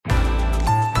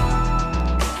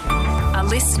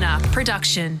listener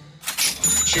production.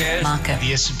 Shares, market,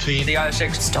 the S&P, the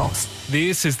ASX, stocks.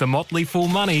 This is the Motley Fool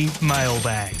Money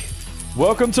Mailbag.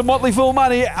 Welcome to Motley Fool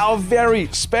Money, our very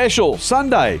special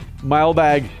Sunday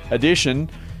Mailbag edition.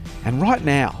 And right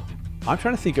now, I'm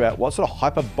trying to think about what sort of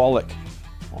hyperbolic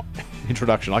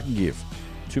introduction I can give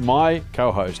to my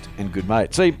co-host and good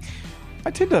mate. See,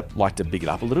 I tend to like to big it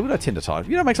up a little bit. I tend to try,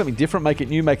 make something different, make it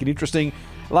new, make it interesting.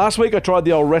 Last week I tried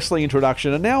the old wrestling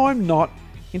introduction, and now I'm not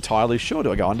entirely sure.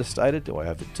 Do I go understated? Do I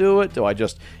overdo it? Do I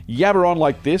just yabber on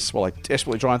like this while I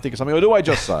desperately try and think of something? Or do I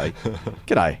just say,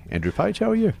 "G'day, Andrew Page,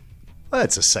 how are you?"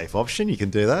 That's a safe option. You can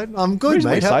do that. I'm good,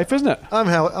 mate. Safe, isn't it?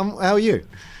 How are you?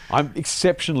 I'm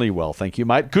exceptionally well, thank you,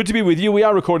 mate. Good to be with you. We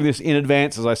are recording this in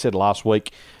advance, as I said last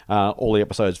week. All the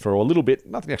episodes for a little bit,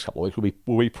 not the next couple of weeks,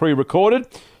 will be pre-recorded.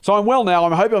 So I'm well now.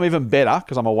 I'm hoping I'm even better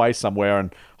because I'm away somewhere.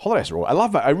 And holidays are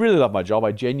all. I really love my job.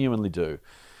 I genuinely do.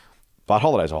 But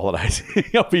holidays are holidays.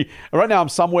 Right now I'm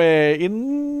somewhere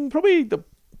in probably the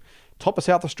top of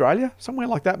South Australia, somewhere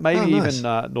like that, maybe nice.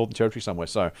 even Northern Territory somewhere.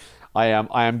 So I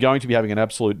am going to be having an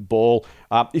absolute ball.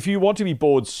 If you want to be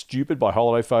bored stupid by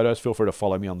holiday photos, feel free to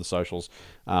follow me on the socials.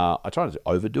 I try not to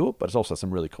overdo it, but it's also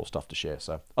some really cool stuff to share.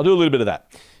 So I'll do a little bit of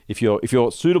that. If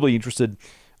you're suitably interested,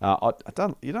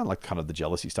 you don't like kind of the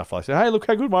jealousy stuff. I say, hey, look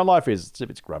how good my life is.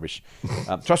 It's rubbish.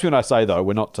 Trust me when I say though,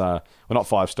 we're not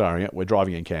 5-starring it. We're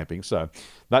driving and camping, so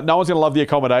no one's going to love the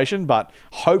accommodation, but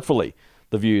hopefully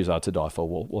the views are to die for.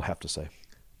 We'll have to see.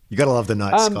 You got to love the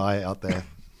night sky out there.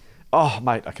 Oh,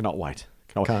 mate, I cannot wait.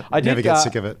 Never get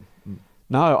sick of it.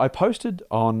 No, I posted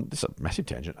on, this is a massive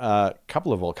tangent, a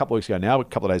couple of weeks ago now, a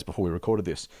couple of days before we recorded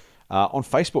this, on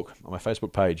Facebook, on my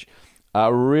Facebook page,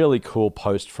 a really cool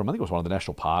post from, I think it was one of the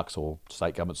national parks or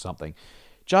state government or something,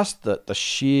 just the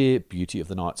sheer beauty of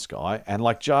the night sky, and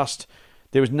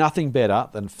there was nothing better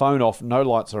than phone off, no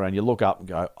lights around, you look up and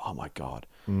go, oh my God.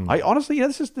 I honestly,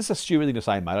 this is a stupid thing to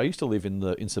say, mate. I used to live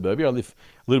in suburbia. I live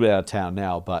a little bit out of town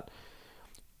now, but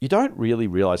you don't really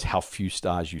realise how few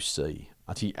stars you see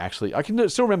until you actually... I can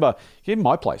still remember, in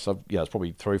my place, it's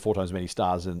probably 3 or 4 times as many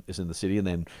stars as in the city, and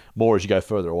then more as you go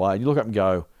further away. And you look up and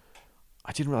go,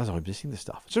 I didn't realise I was missing this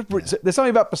stuff. There's something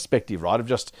about perspective, right? Of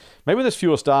just, maybe when there's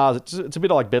fewer stars, it's a bit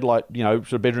like bedlight,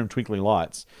 sort of bedroom twinkling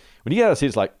lights. When you get out of the city,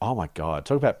 it's like, oh my God,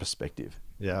 talk about perspective.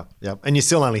 Yeah. And you're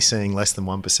still only seeing less than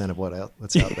 1% of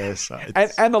what's out there. So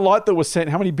and the light that was sent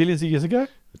how many billions of years ago?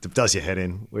 It does your head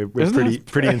in. We're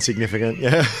pretty insignificant.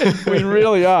 Yeah, we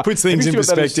really are. Puts things in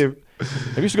perspective.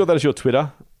 Have you still got that as your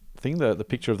Twitter thing? The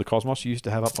picture of the cosmos you used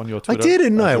to have up on your Twitter? I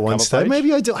didn't know once though.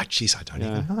 Maybe I do. I don't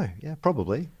even know. Yeah,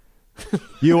 probably.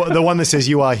 The one that says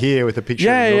you are here with a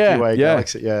picture of the Milky Way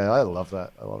galaxy. Yeah, I love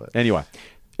that. I love it. Anyway.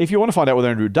 If you want to find out what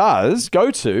Andrew does, go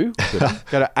to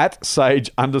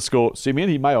 @sage_Simeon.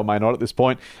 He may or may not at this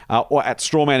point. Or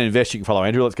 @Strawman Invest. You can follow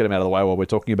Andrew. Let's get him out of the way while we're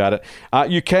talking about it.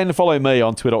 You can follow me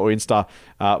on Twitter or Insta.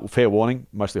 Fair warning,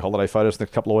 mostly holiday photos the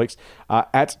next couple of weeks.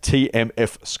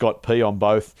 @TMFScottP on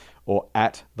both, or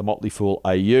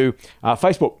 @TheMotleyFoolAU.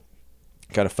 Facebook.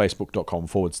 Go to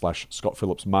facebook.com/Scott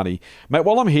Phillips Money. Mate,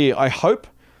 while I'm here, I hope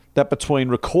that between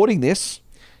recording this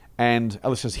and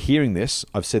listeners hearing this,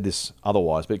 I've said this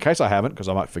otherwise, but in case I haven't, because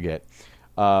I might forget,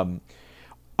 I'm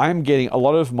getting a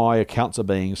lot of my accounts are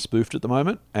being spoofed at the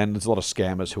moment, and there's a lot of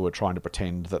scammers who are trying to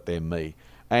pretend that they're me.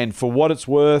 And for what it's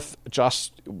worth,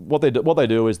 just what they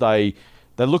do is they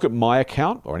look at my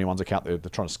account or anyone's account they're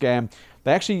trying to scam.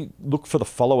 They actually look for the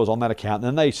followers on that account, and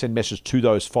then they send messages to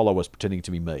those followers pretending to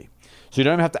be me. So you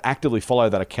don't have to actively follow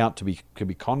that account to be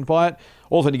conned by it.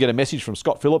 All of a sudden you get a message from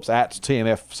Scott Phillips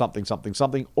 @TMF something something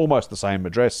something, almost the same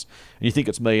address, and you think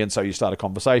it's me, and so you start a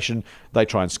conversation. They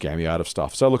try and scam you out of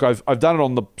stuff. So look, I've done it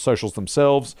on the socials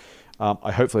themselves.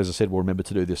 I hopefully, as I said, will remember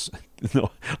to do this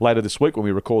later this week when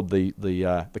we record the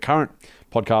current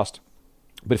podcast.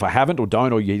 But if I haven't or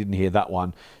don't, or you didn't hear that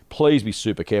one, please be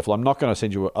super careful. I'm not going to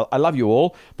send you... I love you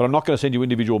all, but I'm not going to send you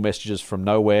individual messages from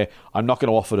nowhere. I'm not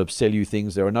going to offer to sell you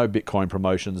things. There are no Bitcoin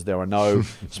promotions. There are no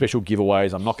special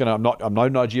giveaways. I'm no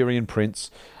Nigerian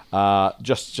prince.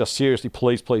 Just seriously,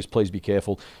 please be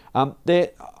careful.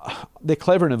 They're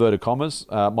clever in inverted commas.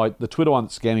 The Twitter one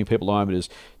that's scamming people at the moment is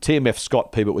TMF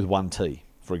Scott P, but with 1 T,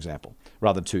 for example,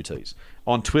 rather than 2 T's.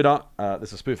 On Twitter,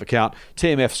 there's a spoof account,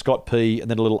 TMF Scott P, and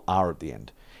then a little R at the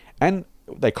end. And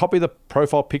they copy the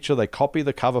profile picture, they copy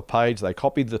the cover page, they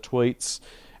copy the tweets,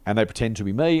 and they pretend to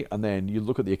be me. And then you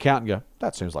look at the account and go,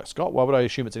 that seems like Scott. Why would I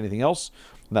assume it's anything else?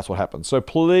 And that's what happens. So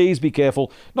please be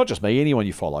careful. Not just me, anyone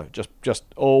you follow. Just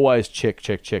always check.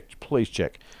 Please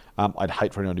check. I'd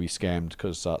hate for anyone to be scammed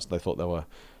because they thought they were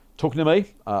talking to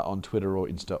me on Twitter or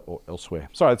Insta or elsewhere.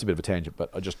 Sorry, that's a bit of a tangent,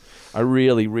 but I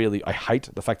really hate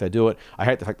the fact they do it. I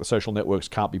hate the fact the social networks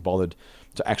can't be bothered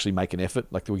to actually make an effort.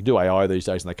 Like, we can do AI these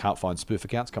days and they can't find spoof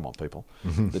accounts. Come on, people.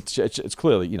 It's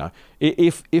clearly,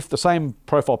 if the same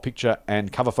profile picture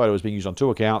and cover photo is being used on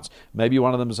 2 accounts, maybe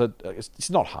one of them is it's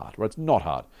not hard, right? It's not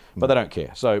hard, but they don't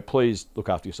care. So please look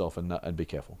after yourself and be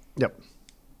careful. Yep.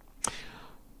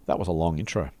 That was a long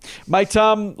intro. Mate,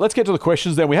 let's get to the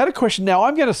questions then. We had a question. Now,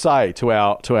 I'm going to say to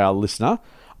our listener,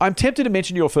 I'm tempted to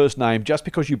mention your first name just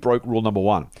because you broke rule number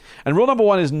 1. And rule number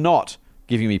 1 is not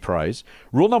giving me praise.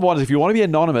 Rule number 1 is if you want to be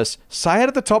anonymous, say it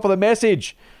at the top of the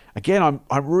message. Again,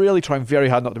 I'm really trying very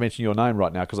hard not to mention your name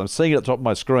right now because I'm seeing it at the top of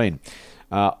my screen.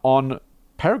 On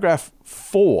paragraph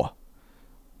 4,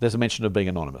 there's a mention of being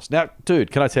anonymous. Now,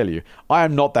 dude, can I tell you, I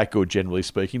am not that good, generally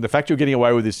speaking. The fact you're getting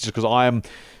away with this is just because I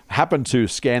happened to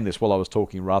scan this while I was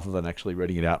talking rather than actually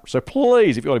reading it out. So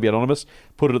please, if you want to be anonymous,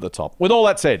 put it at the top. With all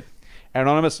that said, our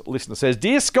anonymous listener says,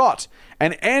 Dear Scott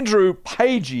and Andrew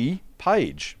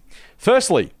Page,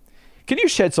 firstly, can you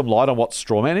shed some light on what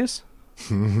Strawman is?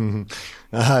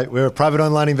 We're a private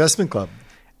online investment club.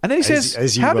 And then he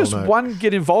says, how does know. one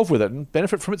get involved with it and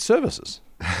benefit from its services?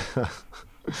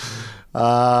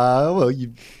 Well,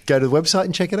 you go to the website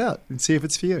and check it out and see if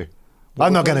it's for you.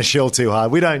 I'm not going to shill too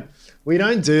hard. We don't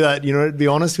do that. To be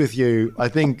honest with you, I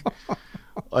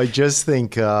just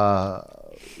think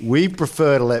we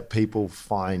prefer to let people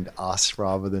find us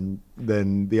rather than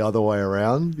the other way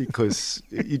around because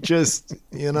you just,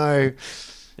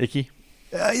 Icky?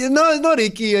 No, not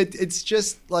icky. It's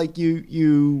just like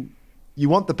you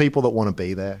want the people that want to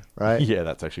be there, right? Yeah,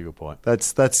 that's actually a good point.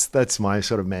 That's my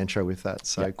sort of mantra with that.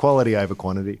 So quality over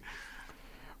quantity.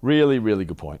 Really, really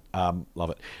good point. Love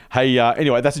it. Hey,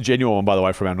 anyway, that's a genuine one, by the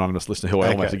way, from our anonymous listener who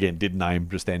I almost, again, did name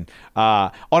just then.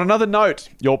 On another note,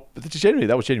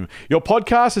 that was genuine. Your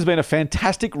podcast has been a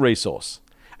fantastic resource,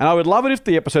 and I would love it if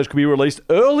the episodes could be released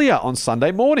earlier on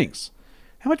Sunday mornings.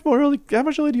 How much early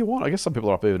do you want? I guess some people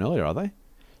are up even earlier, are they?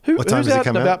 What time does it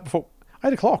come out? Before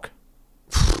 8 o'clock.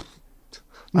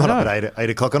 Not up at 8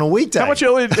 o'clock on a weekday. How much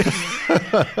earlier?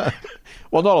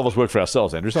 Well, not all of us work for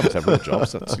ourselves, Andrew. Some of us have real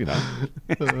jobs. That's,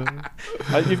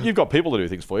 you've got people to do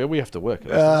things for you. We have to work.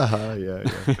 Yeah.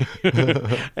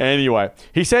 Anyway,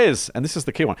 he says, and this is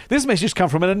the key one, this message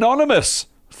comes from an anonymous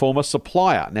former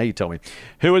supplier, now you tell me,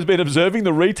 who has been observing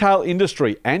the retail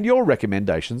industry and your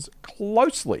recommendations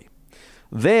closely.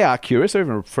 They are curious. They're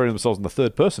even referring to themselves in the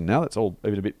third person now. That's all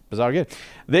even a bit bizarre again.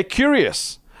 They're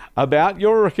curious about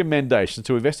your recommendations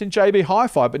to invest in JB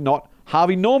Hi-Fi, but not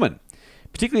Harvey Norman.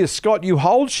 Particularly as Scott, you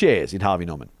hold shares in Harvey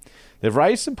Norman. They've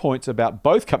raised some points about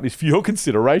both companies for your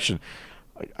consideration.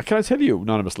 Can I tell you,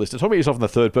 anonymous listener, talking about yourself in the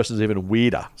third person is even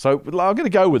weirder. So I'm going to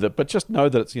go with it, but just know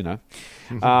that it's,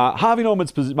 Harvey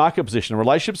Norman's market position and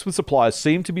relationships with suppliers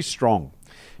seem to be strong,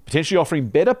 potentially offering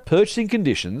better purchasing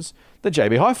conditions than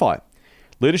JB Hi-Fi.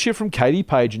 Leadership from Katie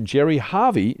Page and Jerry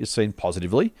Harvey is seen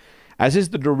positively, as is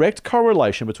the direct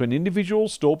correlation between individual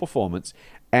store performance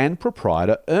and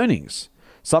proprietor earnings,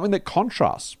 something that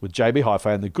contrasts with JB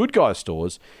Hi-Fi and the Good Guys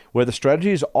stores, where the strategy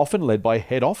is often led by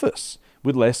head office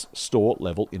with less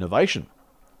store-level innovation.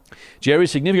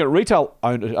 Jerry's significant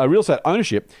real estate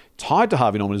ownership tied to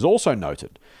Harvey Norman is also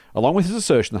noted, along with his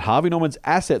assertion that Harvey Norman's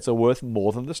assets are worth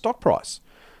more than the stock price.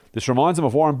 This reminds him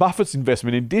of Warren Buffett's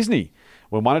investment in Disney,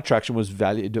 when one attraction was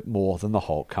valued at more than the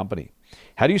whole company.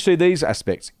 How do you see these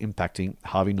aspects impacting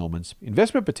Harvey Norman's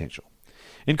investment potential?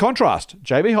 In contrast,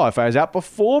 JB Hi-Fi has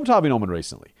outperformed Harvey Norman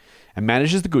recently and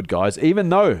manages the Good Guys, even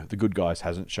though the Good Guys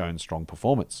hasn't shown strong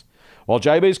performance. While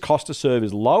JB's cost to serve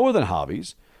is lower than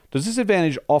Harvey's, does this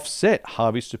advantage offset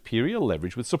Harvey's superior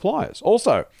leverage with suppliers?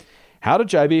 Also, how do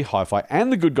JB Hi-Fi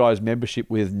and the Good Guys membership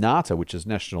with NATA, which is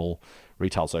National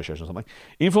Retail Association or something,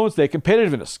 influence their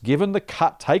competitiveness given the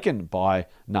cut taken by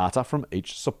NATA from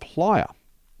each supplier?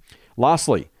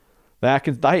 Lastly, they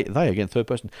again, third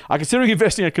person, are considering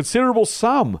investing a considerable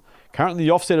sum, currently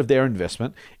the offset of their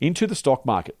investment, into the stock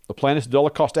market. The plan is to dollar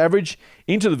cost average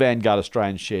into the Vanguard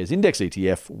Australian Shares Index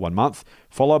ETF 1 month,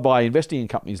 followed by investing in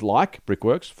companies like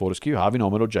Brickworks, Fortescue, Harvey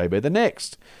Norman, or JB the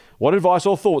next. What advice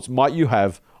or thoughts might you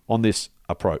have on this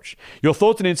approach? Your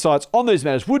thoughts and insights on these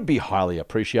matters would be highly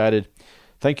appreciated.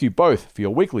 Thank you both for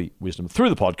your weekly wisdom through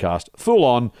the podcast. Full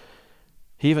on.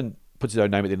 He even puts his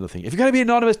own name at the end of the thing. If you're going to be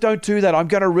anonymous, don't do that. I'm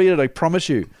going to read it. I promise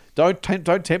you. Don't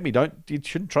tempt me. You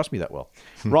shouldn't trust me that well.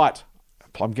 Right.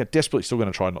 I'm desperately still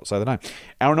going to try and not say the name.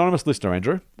 Our anonymous listener,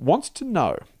 Andrew, wants to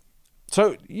know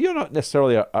So you're not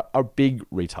necessarily a big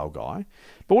retail guy,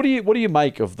 but what do you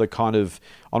make of the kind of,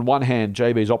 on one hand,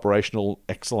 JB's operational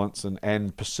excellence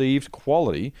and perceived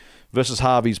quality versus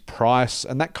Harvey's price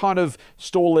and that kind of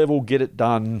store level, get it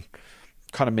done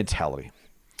kind of mentality?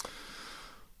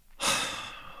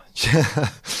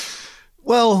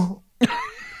 Well,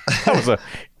 that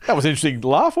was an interesting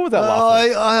laugh. What was that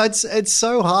laugh? It's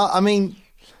so hard. I mean,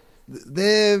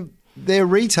 they're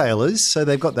retailers, so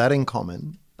they've got that in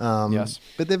common. Yes,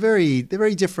 but they're very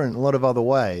different in a lot of other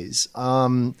ways.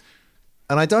 And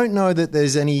I don't know that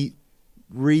there's any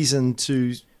reason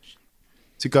to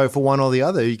go for one or the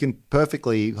other. You can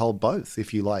perfectly hold both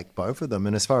if you like both of them.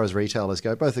 And as far as retailers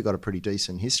go, both have got a pretty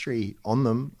decent history on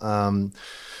them.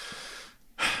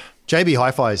 JB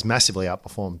Hi-Fi has massively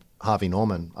outperformed Harvey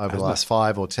Norman over the last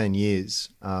 5 or 10 years.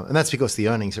 And that's because the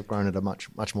earnings have grown at a much,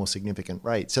 much more significant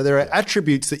rate. So there are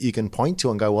attributes that you can point to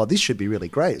and go, well, this should be really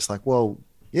great. It's like, well,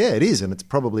 yeah, it is. And it's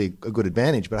probably a good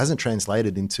advantage, but it hasn't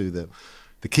translated into the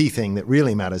key thing that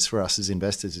really matters for us as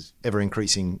investors is ever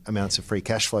increasing amounts of free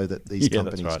cash flow that these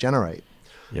companies generate.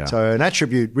 Yeah. So an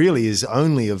attribute really is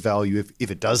only of value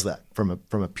if it does that from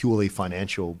a purely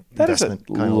financial investment.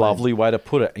 That is a lovely way to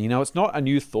put it. You know, it's not a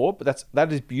new thought, but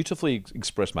that is beautifully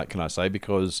expressed, mate, can I say,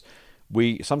 because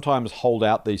we sometimes hold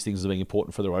out these things as being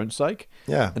important for their own sake.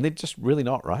 Yeah. And they're just really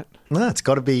not, right? No, it's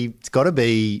got to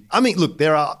be. I mean, look,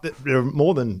 there are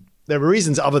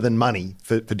reasons other than money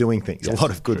for doing things. Yes, a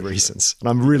lot of good reasons. And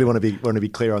I really want to be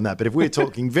clear on that. But if we're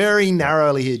talking very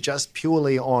narrowly here, just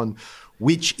purely on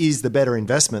which is the better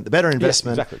investment, the better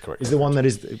investment is the one that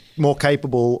is more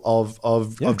capable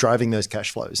of driving those cash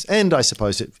flows. And I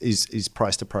suppose it is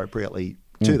priced appropriately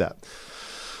to that.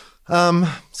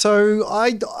 So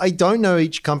I don't know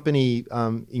each company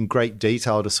in great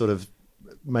detail to sort of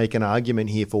make an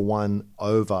argument here for one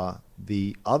over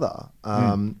the other.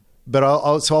 But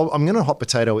I'm going to hot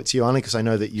potato it to you only because I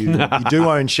know that you do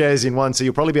own shares in one, so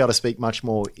you'll probably be able to speak much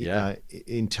more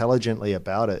intelligently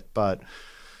about it. But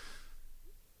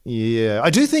yeah,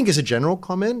 I do think as a general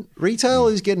comment, retail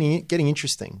is getting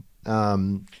interesting.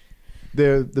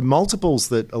 The multiples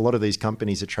that a lot of these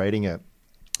companies are trading at,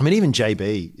 I mean, even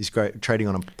JB is trading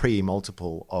on a PE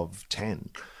multiple of 10.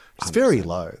 It's very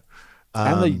low.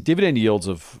 And the dividend yields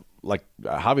of, like,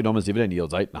 Harvey Norman's dividend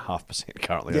yield's 8.5%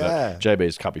 currently. Yeah.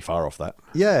 JB's can't be far off that.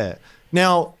 Yeah.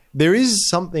 Now, there is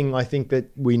something I think that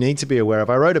we need to be aware of.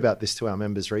 I wrote about this to our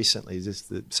members recently, is this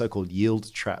the so-called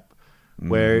yield trap,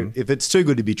 where if it's too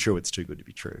good to be true, it's too good to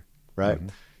be true, right?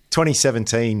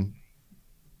 2017,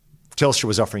 Telstra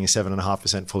was offering a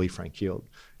 7.5% fully franked yield.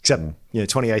 Except,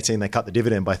 2018, they cut the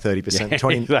dividend by 30%.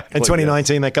 And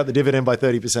 2019, they cut the dividend by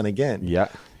 30% again. Yeah.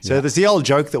 So there's the old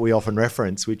joke that we often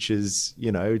reference, which is,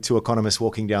 two economists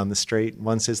walking down the street.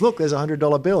 One says, look, there's a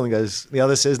 $100 bill. And the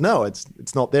other says, no,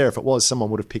 it's not there. If it was,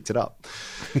 someone would have picked it up.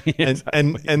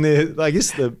 I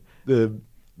guess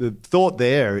the thought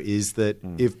there is that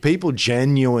if people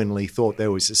genuinely thought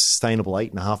there was a sustainable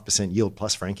 8.5% yield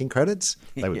plus franking credits,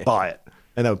 they would buy it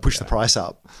and they would push the price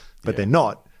up. But they're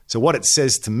not. So what it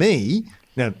says to me,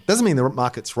 now it doesn't mean the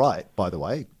market's right, by the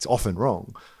way, it's often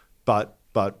wrong, but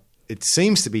it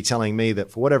seems to be telling me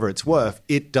that for whatever it's worth,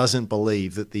 it doesn't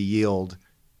believe that the yield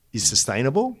is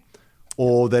sustainable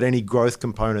or that any growth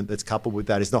component that's coupled with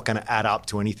that is not going to add up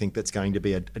to anything that's going to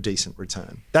be a decent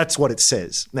return. That's what it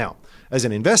says. Now, as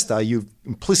an investor, you're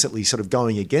implicitly sort of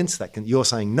going against that. You're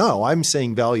saying, no, I'm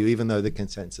seeing value even though the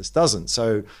consensus doesn't.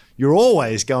 So you're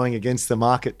always going against the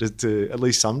market to at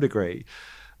least some degree.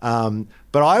 But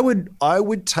I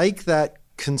would take that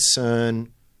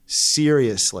concern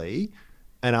seriously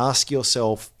and ask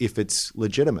yourself if it's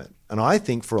legitimate. And I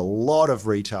think for a lot of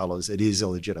retailers, it is a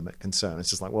legitimate concern. It's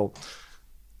just like, well,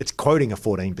 it's quoting a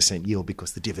 14% yield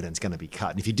because the dividend's going to be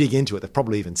cut. And if you dig into it, they've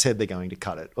probably even said they're going to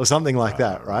cut it or something like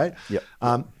that, right? Yep.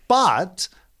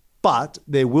 But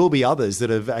there will be others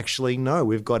that have actually, no,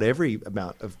 we've got every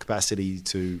amount of capacity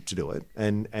to do it.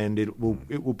 And it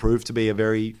will prove to be a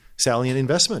very salient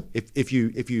investment if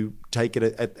you take it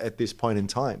at this point in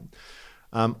time.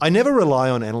 I never rely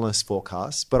on analyst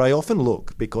forecasts, but I often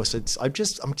look because I'm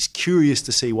just curious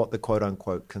to see what the quote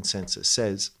unquote consensus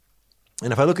says.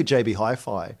 And if I look at JB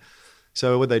Hi-Fi,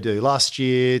 so what they do last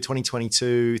year,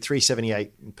 2022,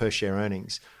 378 per share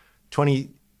earnings,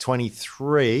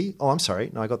 2023. Oh, I'm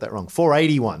sorry. No, I got that wrong.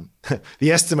 481.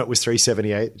 The estimate was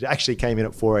 378. It actually came in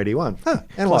at 481.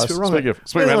 Analysts were wrong.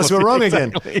 Analysts were wrong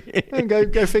again.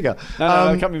 Go figure.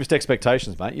 No, the company missed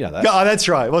expectations, mate. You know that. Oh, that's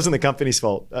right. It wasn't the company's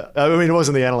fault. It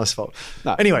wasn't the analyst's fault.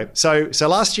 No. Anyway, so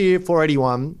last year,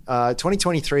 481.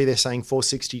 2023, they're saying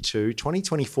 462.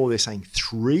 2024, they're saying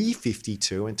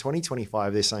 352. And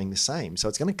 2025, they're saying the same. So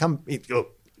it's going to come...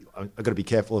 I've got to be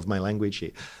careful of my language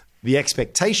here. The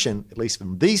expectation, at least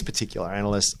from these particular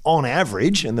analysts, on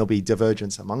average, and there'll be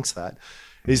divergence amongst that,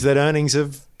 is that earnings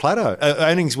have plateaued.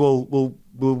 Earnings will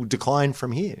decline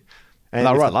from here. And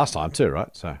they were right last time too,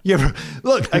 right? So yeah,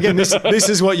 look, again, this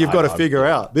is what you've got to figure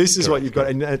out. This is what you've got,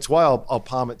 and that's why I'll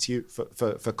palm it to you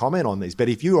for comment on these. But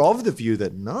if you're of the view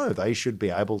that no, they should be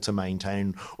able to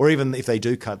maintain, or even if they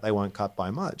do cut, they won't cut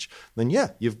by much, then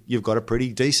yeah, you've got a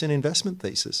pretty decent investment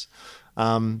thesis.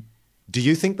 Do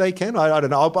you think they can? I don't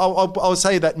know. I'll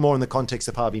say that more in the context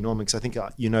of Harvey Norman, because I think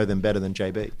you know them better than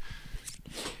JB.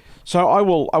 So I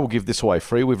will give this away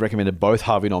free. We've recommended both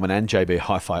Harvey Norman and JB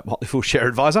Hi-Fi at Motley Fool Share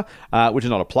Advisor, which is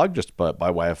not a plug, just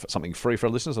by way of something free for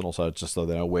our listeners, and also just so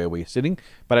they know where we're sitting.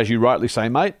 But as you rightly say,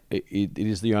 mate, it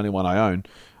is the only one I own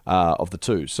of the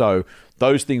two. So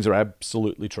those things are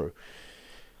absolutely true.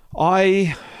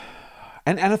 And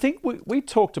I think we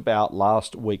talked about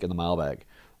last week in the mailbag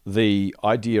the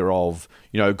idea of,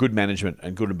 good management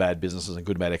and good and bad businesses and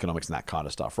good and bad economics and that kind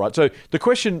of stuff, right? So the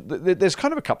question, there's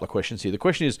kind of a couple of questions here. The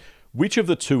question is, which of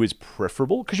the two is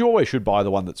preferable? Because you always should buy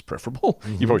the one that's preferable.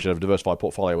 Mm-hmm. You probably should have a diversified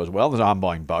portfolio as well. I'm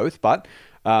buying both, but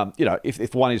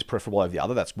if one is preferable over the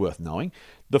other, that's worth knowing.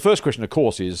 The first question, of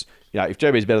course, is, if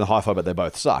JB is better than Hi-Fi, but they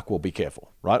both suck, well, be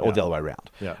careful, right? Or the other way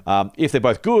around. Yeah. If they're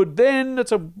both good, then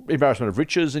it's an embarrassment of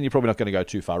riches, and you're probably not going to go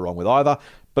too far wrong with either.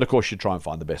 But of course, you should try and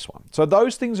find the best one. So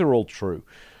those things are all true.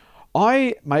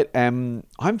 I'm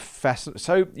fascinated.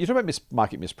 So you talk about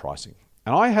market mispricing,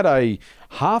 and I had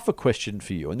half a question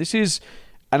for you, and this is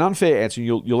an unfair answer.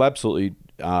 You'll absolutely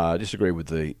disagree with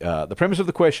the premise of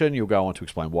the question. You'll go on to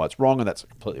explain why it's wrong, and that's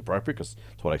completely appropriate because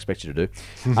that's what I expect you to do.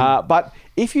 But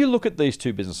if you look at these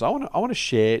two businesses, I want to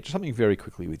share just something very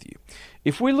quickly with you.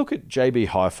 If we look at JB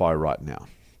Hi-Fi right now,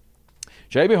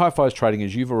 JB Hi-Fi is trading,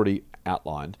 as you've already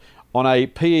outlined, on a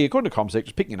PE, according to ComSec,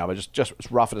 just picking a number, just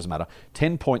it's rough, it doesn't matter,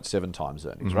 10.7 times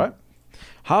earnings, right?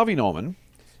 Harvey Norman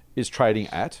is trading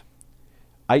at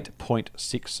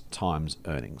 8.6 times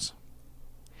earnings.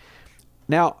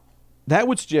 Now, that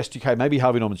would suggest, okay, maybe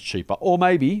Harvey Norman's cheaper, or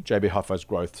maybe JB Hi-Fi's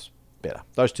growth's better.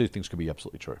 Those two things could be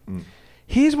absolutely true.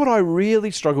 Here's what I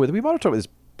really struggle with. We might have talked about this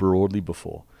broadly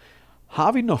before.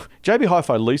 JB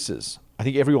Hi-Fi leases, I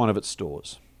think, every one of its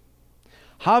stores.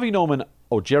 Harvey Norman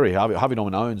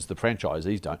owns the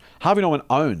franchisees don't. Harvey Norman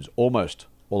owns almost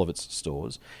all of its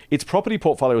stores. Its property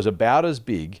portfolio is about as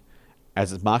big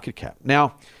as its market cap.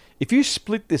 Now, if you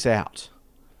split this out,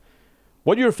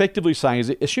 what you're effectively saying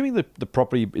is, assuming the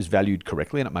property is valued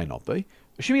correctly, and it may not be,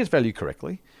 assuming it's valued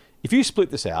correctly, if you split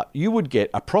this out, you would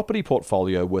get a property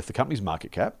portfolio worth the company's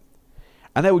market cap,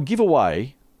 and they would give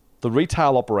away the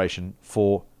retail operation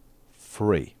for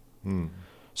free.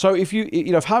 So if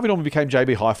Harvey Norman became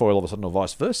JB Hi-Fi all of a sudden, or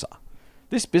vice versa,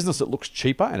 this business that looks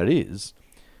cheaper, and it is,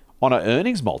 on an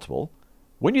earnings multiple,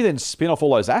 when you then spin off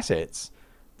all those assets,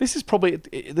 this is probably,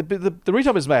 the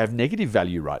retail business may have negative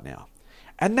value right now.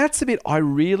 And that's the bit I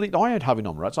own Harvey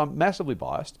Norman, right? So I'm massively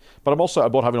biased, but I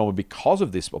bought Harvey Norman because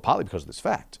of this, or partly because of this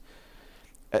fact.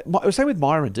 It was the same with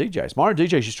Myer and DJ's. Myer and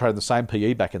DJ's used to trade in the same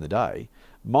PE back in the day.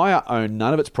 Myer owned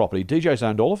none of its property. DJ's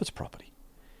owned all of its property.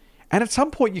 And at some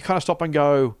point, you kind of stop and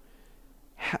go,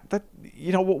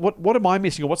 what am I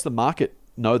missing, or what's the market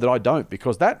know that I don't?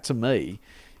 Because that, to me,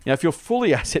 if you're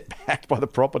fully asset backed by the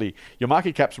property, your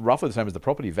market cap's roughly the same as the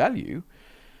property value.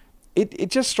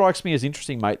 It just strikes me as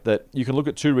interesting, mate, that you can look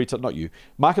at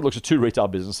market looks at two retail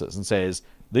businesses and says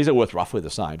these are worth roughly the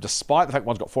same, despite the fact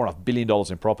one's got $4.5 billion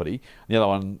in property and the other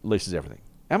one leases everything.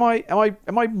 Am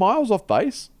I miles off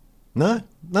base? No,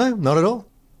 not at all.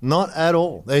 Not at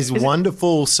all. There's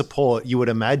wonderful support, you would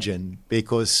imagine,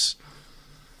 because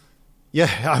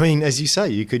yeah, I mean, as you say,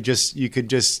 you could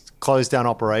just close down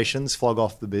operations, flog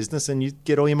off the business, and you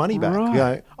get all your money back.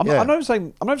 Right. I'm not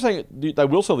saying they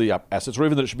will sell the assets, or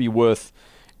even that it should be worth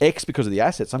X because of the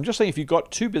assets. I'm just saying if you've got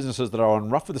two businesses that are on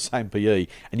roughly the same PE,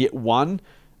 and yet one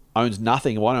owns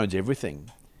nothing and one owns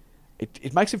everything,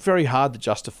 it makes it very hard to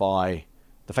justify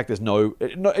the fact there's not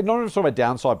talking about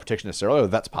downside protection necessarily,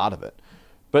 although that's part of it.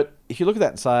 But if you look at that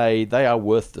and say they are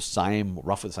worth the same,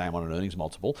 roughly the same on an earnings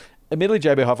multiple, admittedly,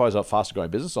 JB Hi-Fi is a faster growing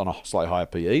business on a slightly higher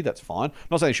PE. That's fine. I'm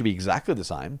not saying it should be exactly the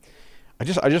same. I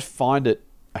just find it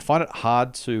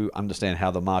hard to understand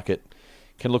how the market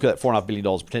can look at that $4.5 billion,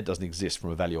 pretend it doesn't exist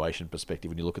from a valuation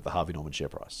perspective when you look at the Harvey Norman share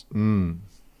price.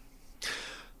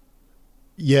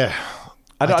 Yeah.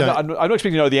 I'm not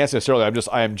expecting to know the answer necessarily.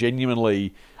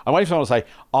 I'm waiting for someone to say,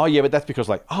 oh yeah, but that's because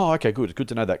okay, good. It's good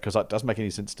to know that because that doesn't make any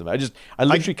sense to me. I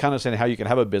literally can't understand how you can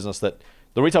have a business that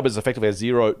The retail business effectively has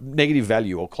zero negative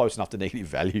value or close enough to negative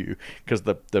value because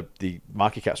the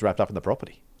market cap's wrapped up in the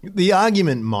property. The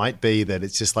argument might be that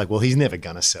it's just like, well, he's never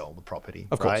going to sell the property,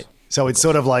 Of course. right? So it's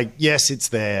sort of like, yes, it's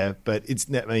there, but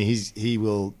he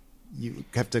will. You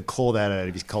have to claw that out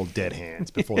of his cold dead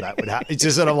hands before that would happen. It's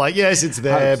just sort of like, yes, it's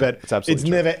there, 100%. but It's absolutely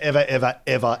true. never, ever, ever,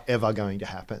 ever, ever going to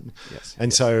happen. Yes.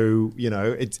 And so,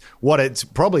 it's what it's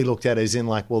probably looked at as in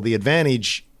like, well, the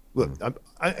advantage. Look,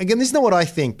 again, this is not what I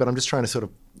think, but I'm just trying to sort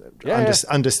of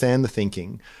understand the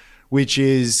thinking, which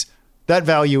is that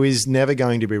value is never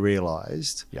going to be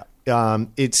realized. Yeah.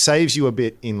 It saves you a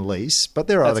bit in lease, but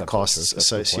there are other costs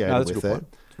associated with it.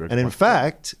 And in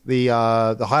fact, the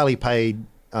highly paid,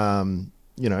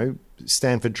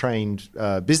 Stanford-trained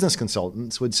business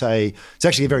consultants would say it's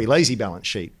actually a very lazy balance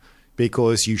sheet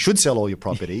because you should sell all your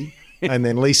property and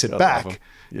then lease it back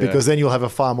because then you'll have a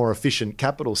far more efficient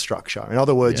capital structure. In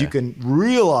other words, you can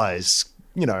realize,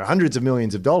 hundreds of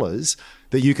millions of dollars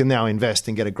that you can now invest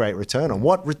and get a great return on.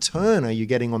 What return are you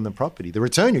getting on the property? The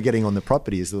return you're getting on the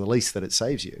property is the lease that it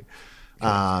saves you,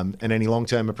 and any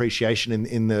long-term appreciation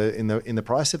in the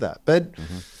price of that. But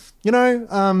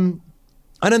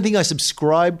I don't think I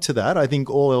subscribe to that. I think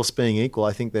all else being equal,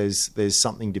 I think there's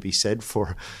something to be said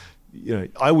for,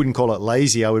 I wouldn't call it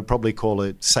lazy. I would probably call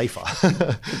it safer.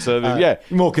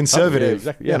 Conservative, more conservative.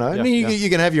 Yeah, exactly. I mean, you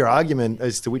can have your argument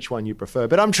as to which one you prefer,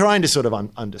 but I'm trying to sort of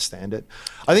understand it.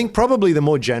 I think probably the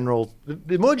more general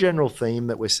theme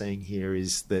that we're seeing here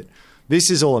is that this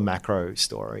is all a macro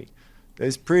story.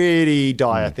 There's pretty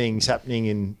dire things happening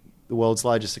in the world's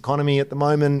largest economy at the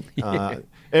moment.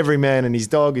 Every man and his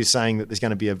dog is saying that there's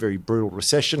going to be a very brutal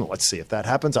recession. Let's see if that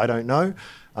happens. I don't know.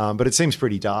 But it seems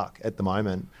pretty dark at the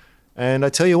moment. And I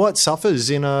tell you what suffers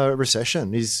in a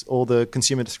recession is all the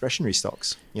consumer discretionary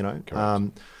stocks,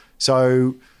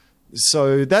 So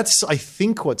that's, I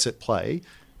think, what's at play.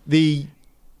 The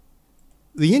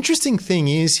interesting thing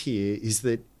is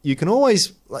that you can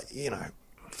always,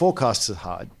 forecasts are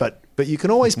hard, but you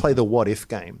can always play the what if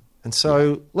game. And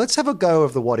so let's have a go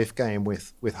of the what if game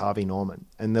with Harvey Norman.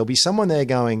 And there'll be someone there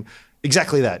going,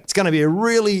 exactly that. It's going to be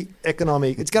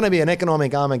it's going to be an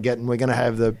economic Armageddon. We're going to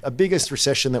have the biggest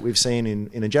recession that we've seen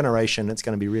in a generation. It's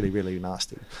going to be really, really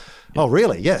nasty. Yeah. Oh,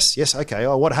 really? Yes. Okay.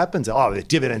 Oh, what happens? Oh, the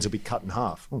dividends will be cut in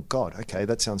half. Oh, God. Okay.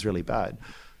 That sounds really bad.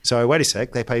 So wait a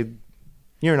sec. They paid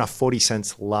near enough 40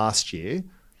 cents last year.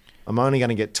 I'm only going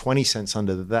to get 20 cents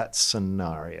under that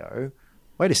scenario.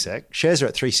 Wait a sec. Shares are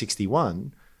at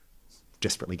 361.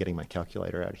 Desperately getting my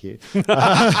calculator out here.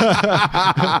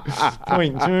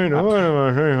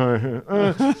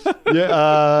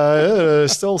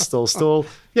 0.2. Still.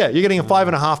 Yeah, you're getting a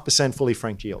 5.5% fully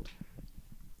franked yield.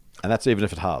 And that's even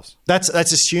if it halves. That's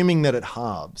assuming that it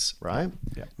halves, right?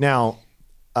 Yeah. Now,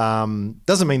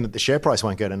 doesn't mean that the share price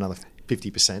won't go to another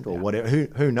 50% or whatever.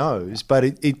 Who knows? But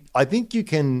I think you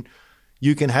can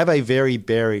have a very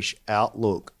bearish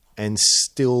outlook and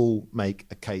still make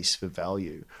a case for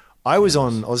value. I was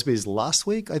on Ausbiz last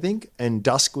week, I think, and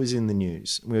Dusk was in the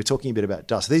news. We were talking a bit about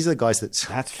Dusk. These are the guys that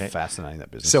fascinating, that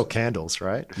business. Sell candles,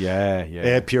 right? Yeah.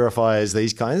 Air purifiers,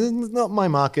 these kinds. Not my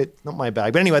market, not my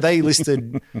bag. But anyway, they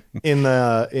listed in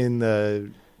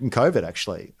COVID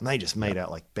actually, and they just made out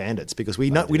like bandits because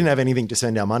we didn't have anything to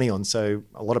spend our money on, so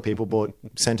a lot of people bought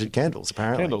scented candles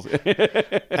apparently.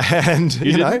 And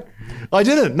I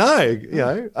didn't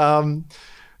know.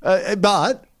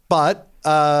 But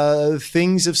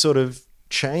things have sort of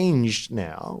changed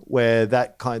now where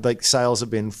that kind like sales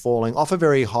have been falling off a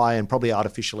very high and probably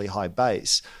artificially high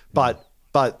base. But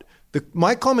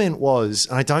my comment was,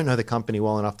 and I don't know the company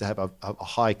well enough to have a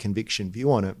high conviction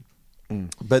view on it,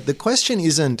 but the question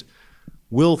isn't,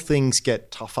 will things get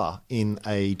tougher in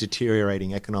a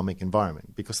deteriorating economic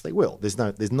environment? Because they will. There's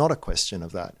not a question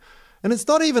of that. And it's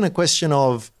not even a question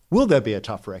of, will there be a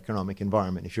tougher economic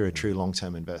environment if you're a true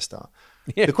long-term investor?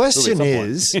 Yeah, the question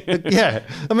is,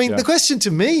 the question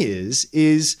to me is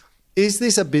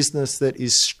this a business that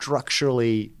is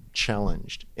structurally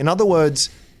challenged? In other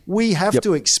words, we have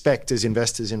to expect as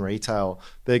investors in retail,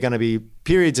 there are going to be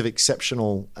periods of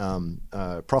exceptional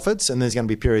profits and there's going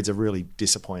to be periods of really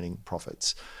disappointing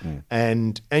profits.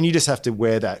 And you just have to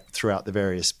wear that throughout the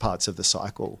various parts of the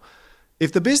cycle.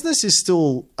 If the business is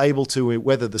still able to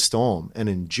weather the storm and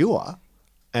endure,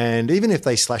 and even if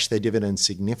they slash their dividends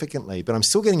significantly, but I'm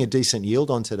still getting a decent yield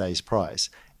on today's price,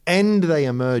 and they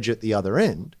emerge at the other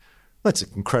end, that's an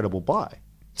incredible buy.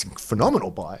 It's a phenomenal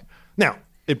buy. Now,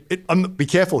 be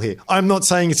careful here. I'm not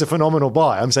saying it's a phenomenal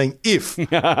buy. I'm saying if A,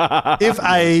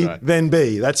 right. Then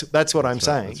B. That's what I'm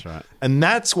saying. That's right. And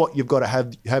that's what you've got to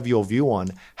have your view on.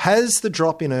 Has the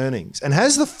drop in earnings and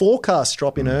has the forecast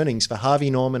drop in earnings for Harvey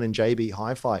Norman and JB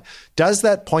Hi-Fi, does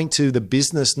that point to the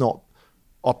business not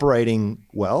operating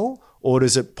well? Or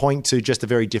does it point to just the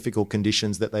very difficult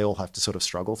conditions that they all have to sort of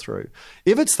struggle through?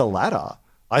 If it's the latter,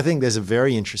 I think there's a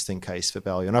very interesting case for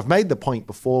value. And I've made the point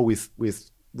before with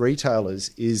retailers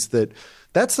is that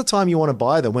that's the time you want to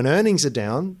buy them when earnings are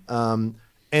down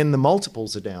and the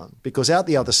multiples are down, because out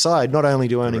the other side, not only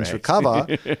do earnings recover,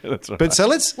 That's right. but so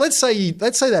let's say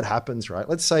that happens, right?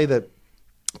 Let's say that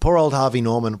poor old Harvey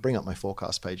Norman, bring up my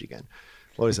forecast page again.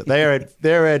 What is it?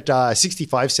 They're at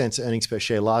 65 cents earnings per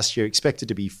share last year, expected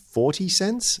to be 40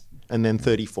 cents and then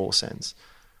 34 cents.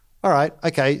 All right,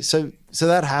 okay, so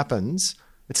that happens.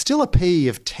 It's still a PE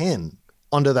of 10.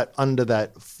 Under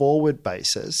that forward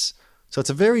basis. So it's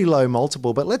a very low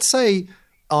multiple. But let's say,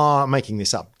 I'm making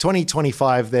this up,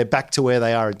 2025, they're back to where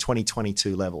they are at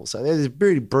 2022 levels. So there's a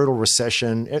very brutal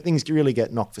recession. Things really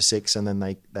get knocked for six and then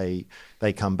they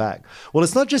come back. Well,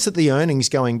 it's not just that the earnings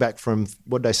going back from,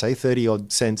 what did I say, 30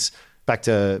 odd cents back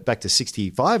to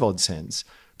 65 odd cents,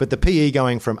 but the PE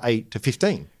going from 8 to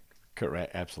 15.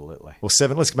 Correct, absolutely. Well,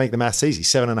 7, let's make the maths easy,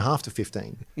 7.5 to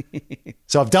 15.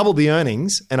 So I've doubled the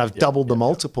earnings and I've doubled the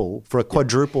multiple for a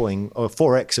quadrupling or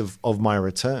 4x of my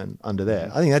return under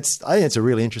there. I think that's a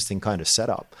really interesting kind of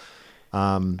setup.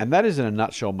 And that is in a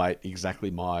nutshell, mate, exactly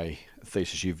my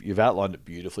thesis. You've outlined it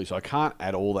beautifully, so I can't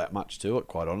add all that much to it,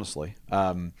 quite honestly.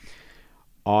 People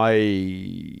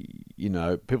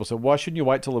say, why shouldn't you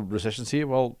wait till the recession's here?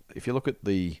 Well, if you look at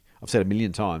I've said a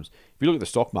million times, if you look at the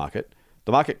stock market,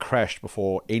 the market crashed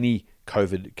before any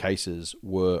COVID cases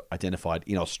were identified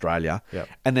in Australia,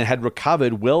 and then had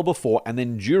recovered well before and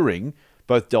then during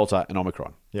both Delta and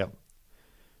Omicron. Yep.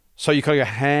 So you kind of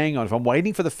go, hang on, if I'm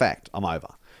waiting for the fact, I'm over.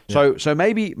 So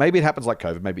maybe it happens like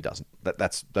COVID, maybe it doesn't.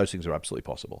 Those things are absolutely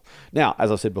possible. Now,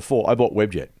 as I said before, I bought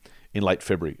Webjet in late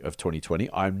February of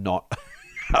 2020. I'm not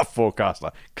a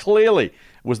forecaster. Clearly, it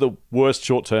was the worst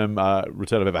short-term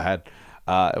return I've ever had.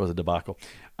 It was a debacle.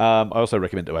 I also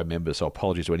recommend it to our members, so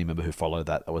apologies to any member who followed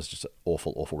that. That was just an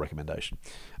awful, awful recommendation.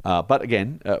 But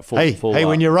again,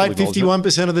 when you're right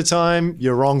 51% of the time,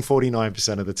 you're wrong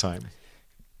 49% of the time.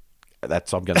 I'm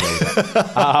going to go with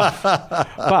that.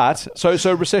 But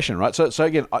so recession, right? So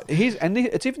again,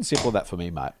 it's even simpler than that for me,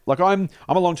 mate. Like I'm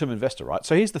a long-term investor, right?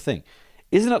 So here's the thing: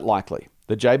 isn't it likely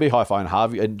that JB Hi-Fi and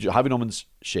Harvey Norman's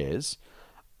shares,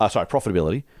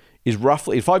 profitability is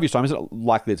roughly in 5 years' time? Isn't it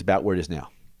likely it's about where it is now?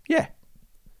 Yeah.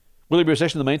 Will there be a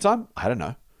recession in the meantime? I don't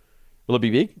know. Will it be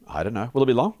big? I don't know. Will it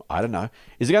be long? I don't know.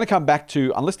 Is it going to come back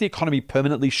to, unless the economy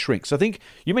permanently shrinks? So I think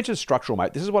you mentioned structural,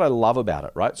 mate. This is what I love about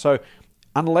it, right? So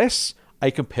unless a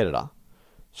competitor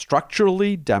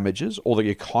structurally damages, or the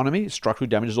economy structurally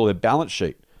damages, or their balance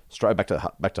sheet, straight back to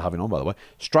Harvey Norman, by the way,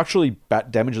 structurally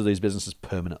damages these businesses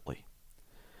permanently.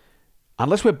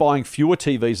 Unless we're buying fewer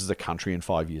TVs as a country in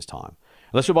 5 years' time,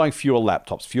 unless we're buying fewer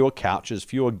laptops, fewer couches,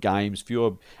 fewer games,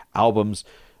 fewer albums,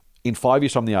 in 5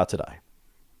 years from the are today,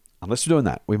 unless we're doing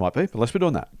that, we might be, but unless we're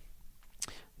doing that,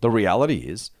 the reality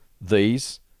is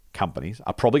these companies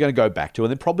are probably going to go back to and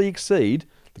then probably exceed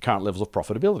the current levels of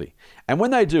profitability. And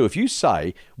when they do, if you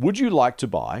say, would you like to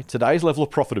buy today's level of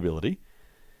profitability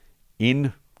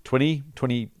in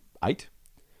 2028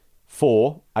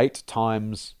 for 8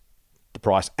 times the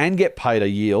price and get paid a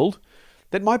yield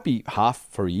that might be half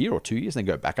for a year or 2 years, then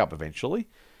go back up eventually,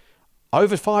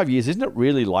 over 5 years, isn't it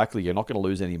really likely you're not going to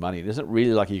lose any money? Isn't it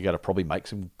really likely you're going to probably make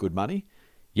some good money?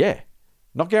 Yeah.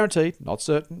 Not guaranteed, not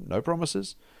certain, no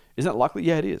promises. Isn't it likely?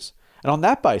 Yeah, it is. And on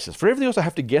that basis, for everything else I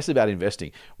have to guess about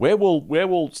investing, where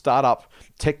will startup,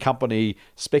 tech company,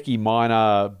 specky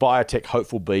miner, biotech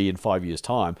hopeful be in 5 years'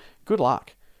 time? Good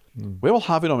luck. Where will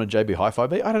Harvey Norman and JB Hi-Fi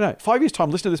be? I don't know. 5 years'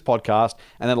 time, listen to this podcast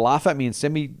and then laugh at me and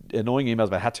send me annoying emails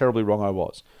about how terribly wrong I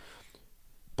was.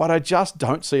 But I just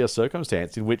don't see a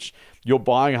circumstance in which you're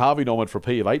buying Harvey Norman for a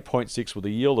P of 8.6 with a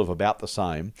yield of about the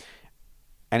same,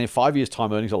 and in 5 years'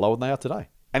 time, earnings are lower than they are today.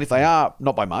 And if they are,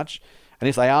 not by much, and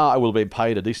if they are, I will be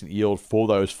paid a decent yield for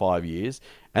those 5 years,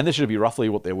 and this should be roughly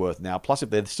what they're worth now. Plus, if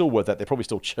they're still worth that, they're probably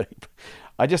still cheap.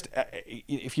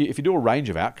 If you do a range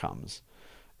of outcomes,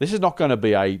 this is not going to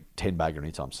be a 10-bagger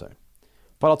anytime soon.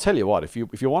 But I'll tell you what, if you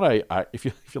want if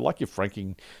you like your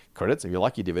franking credits, if you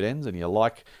like your dividends, and you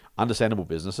like understandable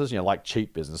businesses, and you like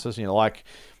cheap businesses, and you like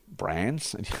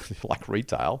brands, and you like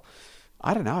retail,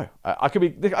 I don't know. I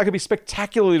could be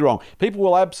spectacularly wrong. People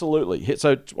will absolutely hit.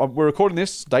 So we're recording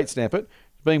this, date stamp it,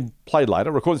 being played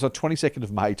later. Record this on 22nd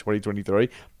of May 2023.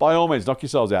 By all means, knock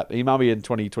yourselves out. Email me in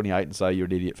 2028 and say you're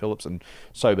an idiot, Phillips, and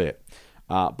so be it.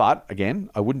 But again,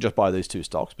 I wouldn't just buy these two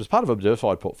stocks. But as part of a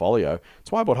diversified portfolio,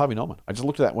 that's why I bought Harvey Norman. I just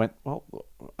looked at that and went, well,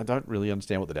 I don't really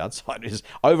understand what the downside is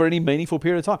over any meaningful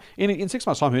period of time. In 6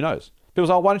 months' time, who knows? People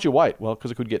say, oh, why don't you wait? Well,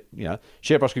 because it could get,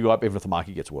 share price could go up even if the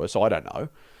market gets worse. So I don't know.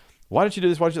 Why don't you do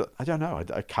this? Why don't you? I don't know.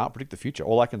 I can't predict the future.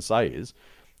 All I can say is,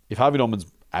 if Harvey Norman's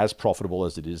as profitable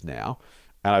as it is now,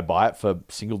 and I buy it for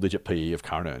single-digit PE of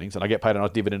current earnings, and I get paid a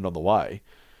nice dividend on the way,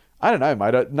 I don't know,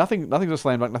 mate. Nothing's a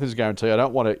slam dunk. Nothing's a guarantee. I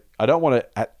don't want to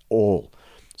at all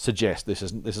suggest this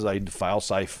is a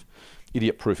fail-safe,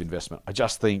 idiot-proof investment. I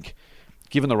just think,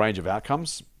 given the range of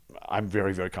outcomes, I'm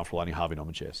very, very comfortable owning Harvey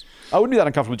Norman shares. I wouldn't be that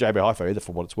uncomfortable with JB Hi-Fi either,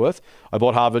 for what it's worth. I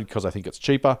bought Harvard because I think it's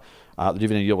cheaper. The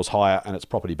dividend yield was higher, and it's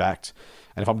property backed.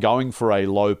 And if I'm going for a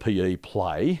low PE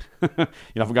play, if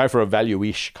I'm going for a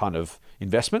value-ish kind of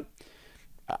investment,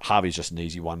 Harvey's just an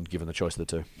easy one, given the choice of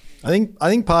the two. I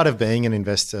think part of being an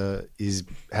investor is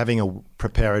having a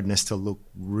preparedness to look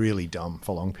really dumb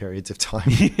for long periods of time.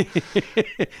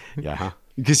 Yeah,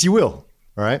 because you will,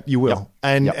 all right? You will,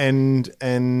 Yep.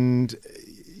 and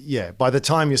yeah. By the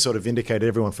time you sort of indicated,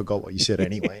 everyone forgot what you said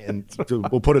anyway, and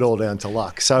we'll put it all down to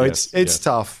luck. So it's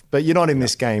tough, but you're not in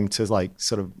this game to like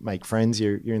sort of make friends.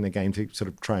 You're in the game to sort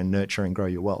of try and nurture and grow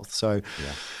your wealth. So.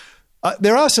 Yeah.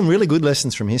 There are some really good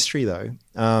lessons from history, though.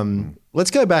 Let's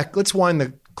go back. Let's wind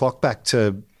the clock back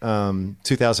to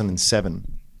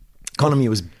 2007. Economy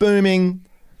was booming.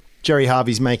 Jerry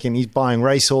Harvey's he's buying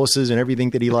racehorses and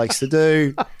everything that he likes to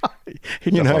do.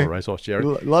 He does love a racehorse, Jerry.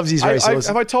 Loves his racehorse.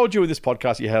 Have I told you in this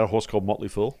podcast you had a horse called Motley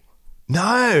Fool?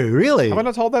 No, really. Have I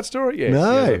not told that story? Yes.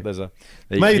 No. Yeah,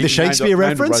 maybe the Shakespeare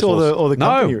reference or the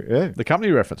company? No, yeah. the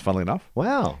company reference, funnily enough.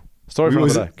 Wow. Story for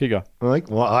another day. Keep going.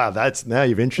 Wow, now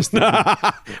you've interested me.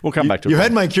 We'll come back to it. You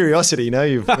had my curiosity. Now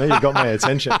you've got my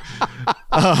attention.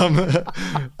 But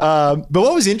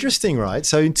what was interesting, right?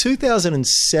 So in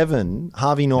 2007,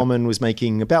 Harvey Norman was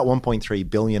making about 1.3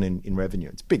 billion in revenue.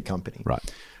 It's a big company. Right.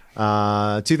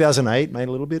 2008 made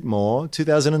a little bit more.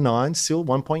 2009 still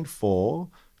 1.4.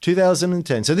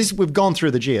 2010. So we've gone through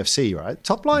the GFC, right?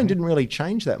 Top line didn't really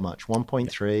change that much.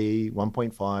 1.3,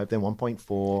 1.5, then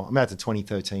 1.4. I'm out to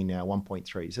 2013 now,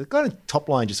 1.3. So the kind of top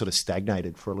line just sort of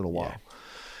stagnated for a little while.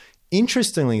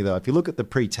 Interestingly, though, if you look at the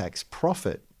pre-tax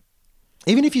profit,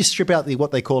 even if you strip out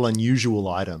what they call unusual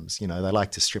items, they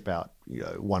like to strip out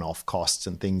one-off costs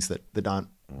and things that aren't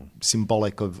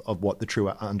symbolic of what the true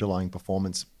underlying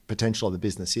performance potential of the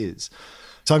business is.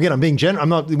 So again, I'm being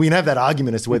general. We can have that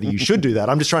argument as to whether you should do that.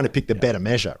 I'm just trying to pick the better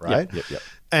measure, right? Yep.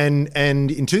 And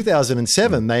in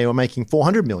 2007, they were making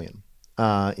 400 million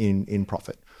in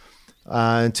profit.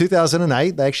 In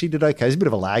 2008, they actually did okay. There's a bit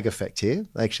of a lag effect here.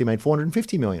 They actually made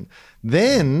 450 million.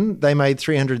 Then they made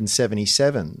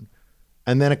 377.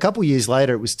 And then a couple of years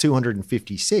later, it was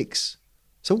 256.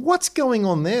 So what's going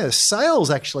on there?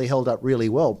 Sales actually held up really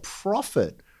well.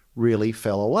 Profit really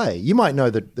fell away. You might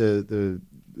know that the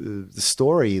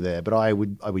story there, but I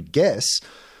would guess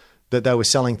that they were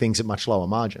selling things at much lower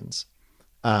margins,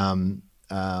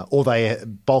 or they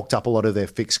bulked up a lot of their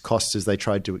fixed costs as they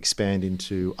tried to expand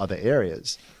into other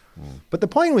areas. But the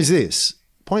point was this: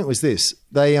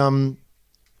 they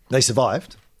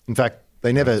survived. In fact,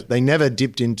 they never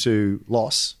dipped into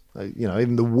loss.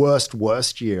 Even the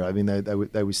worst year. I mean,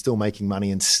 they were still making money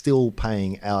and still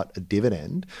paying out a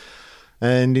dividend.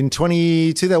 And in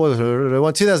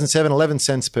 2007, 11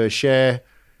 cents per share.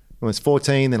 It was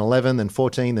 14, then 11, then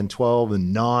 14, then 12,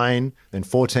 then 9, then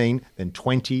 14, then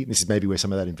 20. This is maybe where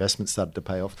some of that investment started to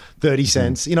pay off. 30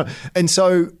 cents, And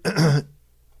so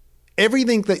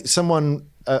everything that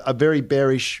a very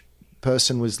bearish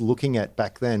person was looking at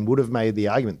back then would have made the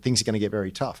argument things are going to get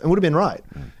very tough, and would have been right.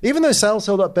 Even though sales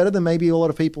held up better than maybe a lot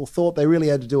of people thought, they really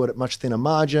had to do it at much thinner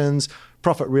margins.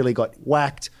 Profit really got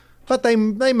whacked. But they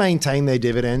maintained their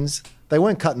dividends. They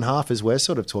weren't cut in half as we're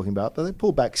sort of talking about, but they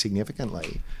pulled back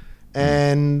significantly.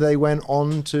 And they went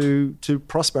on to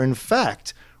prosper. In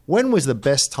fact, when was the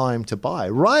best time to buy?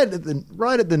 Right at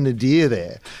the nadir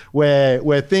there,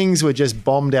 where things were just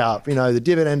bombed out. The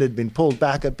dividend had been pulled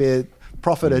back a bit,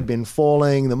 profit had been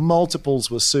falling, the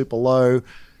multiples were super low.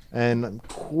 And I'm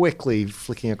quickly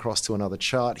flicking across to another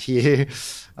chart here.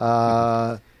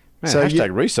 So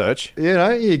hashtag research.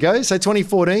 Here you go. So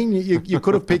 2014, you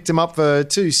could have picked him up for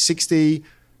 260.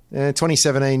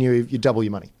 2017, you double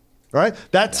your money, right?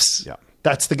 I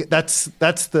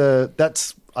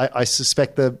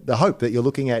suspect the hope that you're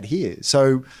looking at here.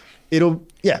 So it'll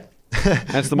and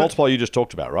it's the multiple you just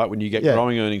talked about, right? When you get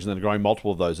growing earnings and then a growing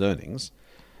multiple of those earnings,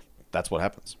 that's what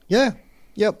happens. Yeah.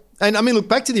 Yep. And I mean, look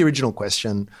back to the original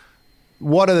question.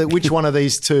 which one of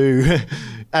these two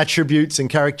attributes and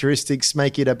characteristics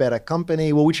make it a better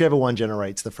company? Well, whichever one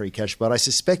generates the free cash. But I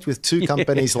suspect with two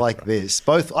companies like this,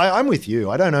 both, I'm with you.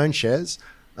 I don't own shares,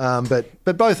 but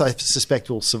both I suspect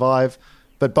will survive,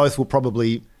 but both will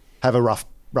probably have a rough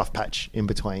patch in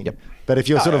between. Yep. But if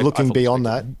you're sort of looking beyond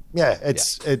that,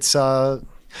 here's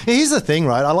the thing,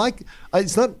 right? I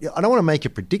don't want to make a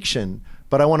prediction,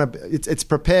 but I want to. It's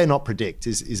prepare, not predict.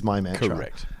 Is my mantra.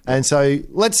 Correct. And so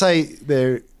let's say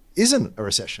there isn't a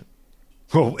recession.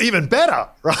 Well, even better,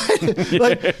 right?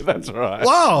 Like, that's right.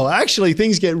 Wow, actually,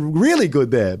 things get really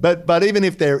good there. But even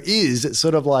if there is, it's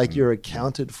sort of like you're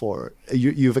accounted for.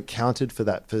 You've accounted for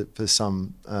that for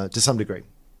some to some degree.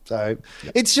 So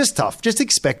it's just tough. Just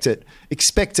expect it.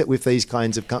 Expect it with these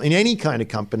kinds of in any kind of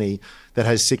company that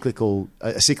has a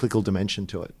cyclical dimension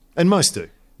to it, and most do.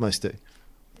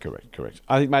 Correct.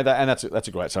 I think, mate, that's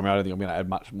a great summary. I don't think I'm going to add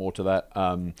much more to that.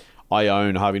 I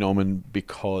own Harvey Norman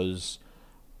because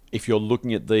if you're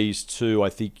looking at these two,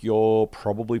 I think you're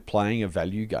probably playing a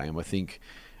value game. I think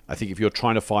if you're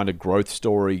trying to find a growth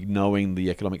story, knowing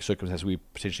the economic circumstances we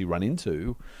potentially run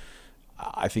into,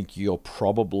 I think you're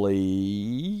probably,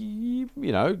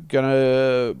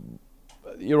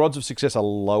 your odds of success are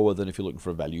lower than if you're looking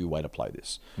for a value way to play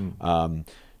this.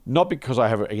 Not because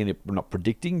I'm not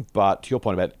predicting, but to your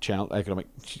point about challenging economic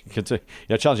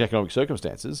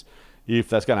circumstances, if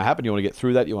that's going to happen, you want to get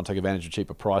through that, you want to take advantage of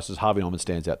cheaper prices. Harvey Norman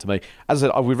stands out to me. As I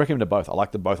said, we've recommended both. I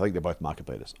like them both. I think they're both market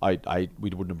beaters. We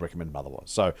wouldn't have recommended them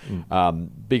otherwise. So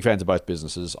big fans of both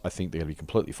businesses. I think they're going to be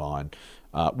completely fine.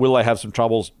 Will they have some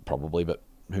troubles? Probably, but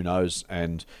who knows?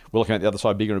 And will it come out the other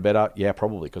side bigger and better? Yeah,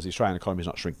 probably, because the Australian economy is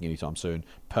not shrinking anytime soon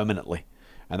permanently.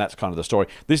 And that's kind of the story.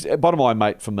 This, bottom line,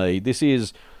 mate, for me, this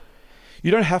is,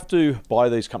 you don't have to buy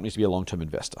these companies to be a long-term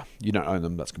investor. You don't own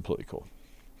them. That's completely cool.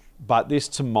 But this,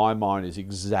 to my mind, is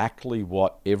exactly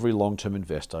what every long-term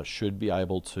investor should be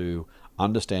able to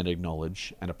understand,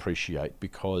 acknowledge, and appreciate,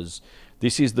 because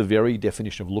this is the very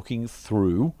definition of looking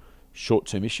through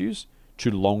short-term issues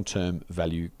to long-term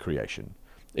value creation.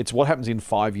 It's what happens in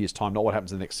 5 years' time, not what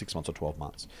happens in the next 6 months or 12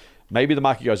 months. Maybe the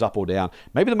market goes up or down.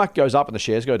 Maybe the market goes up and the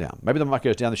shares go down. Maybe the market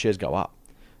goes down, the shares go up.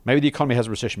 Maybe the economy has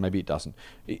a recession, maybe it doesn't.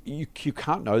 You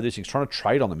can't know these things. Trying to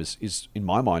trade on them is in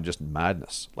my mind, just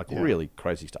madness. Really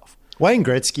crazy stuff. Wayne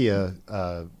Gretzky,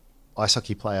 ice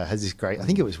hockey player, has this great, I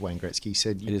think it was Wayne Gretzky,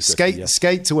 said,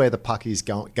 skate to where the puck is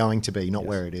going to be, not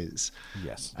where it is.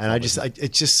 Yes. And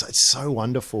it's so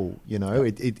wonderful, that's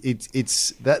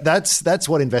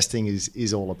what investing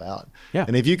is all about. Yeah.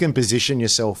 And if you can position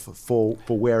yourself for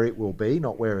where it will be,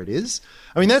 not where it is.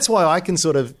 I mean, that's why I can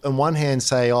sort of, on one hand,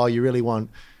 say, oh, you really want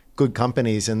good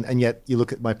companies, and yet you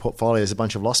look at my portfolio, there's a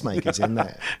bunch of loss makers in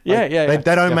there. They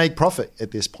don't make profit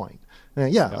at this point.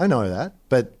 I know that,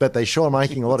 but they sure are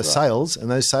making a lot of sales,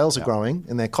 and those sales are growing,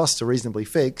 and their costs are reasonably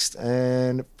fixed,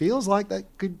 and it feels like that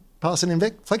could pass an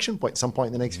inflection point at some point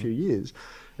in the next few years.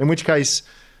 In which case,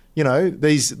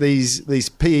 these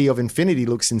PE of infinity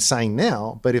looks insane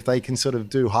now, but if they can sort of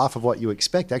do half of what you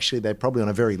expect, actually they're probably on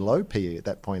a very low PE at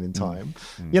that point in time.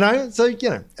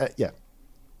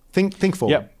 Think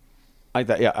forward. Yeah, I think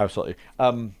that. Yeah, absolutely.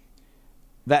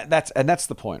 That's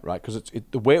the point, right? Because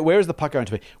where is the puck going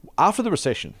to be after the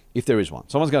recession, if there is one?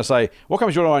 Someone's going to say, "What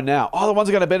companies do you own now?" Oh, the ones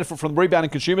that are going to benefit from the rebound in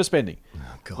consumer spending. Oh,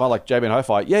 God. Well, like JB and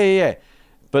Ho-Fi, yeah.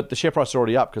 But the share price is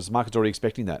already up because the market's already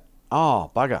expecting that.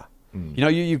 Oh, bugger.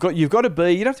 You've got to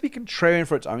be. You don't have to be contrarian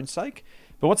for its own sake.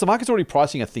 But once the market's already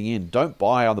pricing a thing in, don't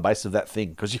buy on the basis of that thing,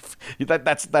 because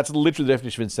that's literally the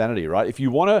definition of insanity, right? If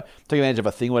you want to take advantage of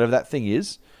a thing, whatever that thing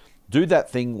is, do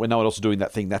that thing when no one else is doing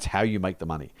that thing. That's how you make the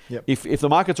money. Yep. If the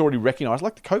market's already recognized,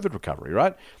 like the COVID recovery,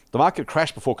 right? The market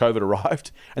crashed before COVID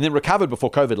arrived and then recovered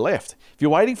before COVID left. If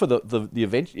you're waiting for the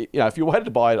event, if you waited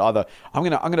to buy it, either I'm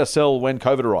gonna sell when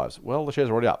COVID arrives, well, the shares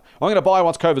are already up. I'm gonna buy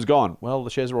once COVID's gone, well, the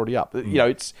shares are already up.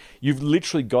 You've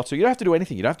literally got to. You don't have to do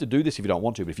anything. You don't have to do this if you don't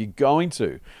want to. But if you're going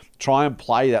to try and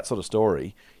play that sort of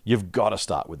story, you've got to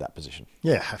start with that position.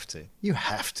 Yeah, you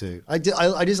have to.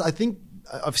 I think.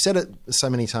 I've said it so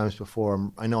many times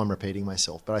before. I know I'm repeating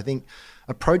myself, but I think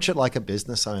approach it like a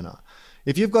business owner.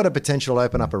 If you've got a potential to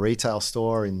open up a retail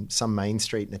store in some main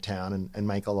street in a town and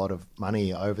make a lot of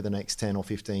money over the next 10 or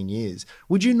 15 years,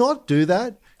 would you not do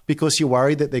that because you're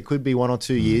worried that there could be 1 or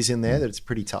 2 years in there that it's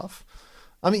pretty tough?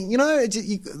 I mean,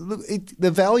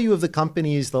 the value of the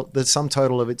company is the sum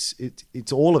total of it's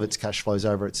all of its cash flows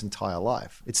over its entire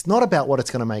life. It's not about what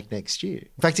it's going to make next year.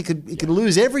 In fact, it could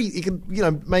lose it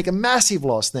could make a massive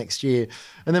loss next year,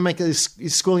 and then make a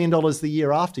squillion dollars the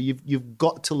year after. You've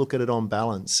got to look at it on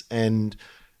balance, and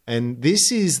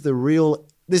this is the real.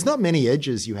 there's not many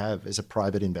edges you have as a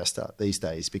private investor these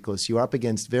days because you're up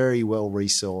against very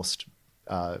well-resourced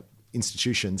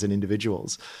institutions and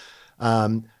individuals.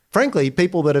 Frankly,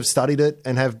 people that have studied it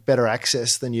and have better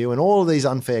access than you and all of these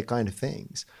unfair kind of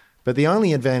things. But the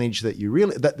only advantage that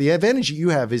the advantage that you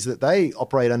have is that they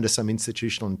operate under some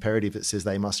institutional imperative that says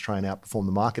they must try and outperform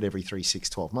the market every 3, 6,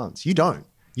 12 months. You don't.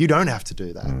 You don't have to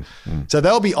do that. So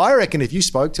I reckon if you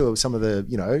spoke to some of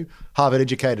the, Harvard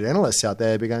educated analysts out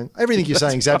there, they'd be going, everything you're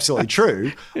saying is absolutely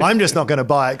true. I'm just not going to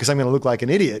buy it because I'm going to look like an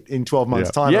idiot in 12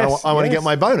 months time. Yes, I want to get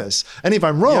my bonus. And if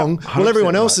I'm wrong, well,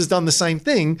 everyone else has done the same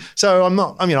thing. So I'm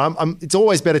not, it's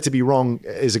always better to be wrong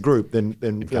as a group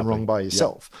than wrong by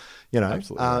yourself. Right.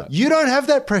 You don't have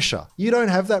that pressure. You don't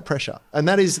have that pressure. And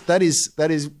that is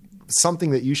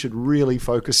something that you should really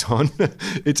focus on.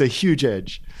 It's a huge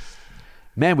edge.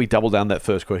 Man, we doubled down that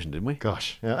first question, didn't we?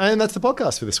 Gosh. Yeah. And that's the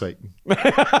podcast for this week.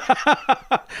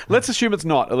 Let's assume it's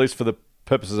not, at least for the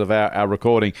purposes of our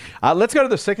recording. Let's go to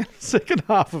the second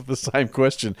half of the same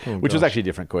question, which was actually a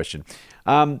different question.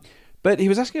 But he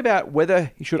was asking about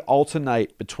whether he should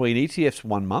alternate between ETFs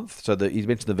 1 month. So he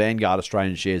mentioned the Vanguard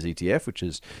Australian Shares ETF, which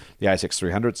is the ASX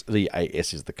 300. The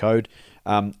AS is the code.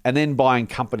 And then buying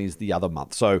companies the other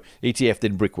month. So ETF,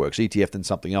 then Brickworks. ETF, then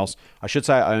something else. I should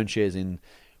say I own shares in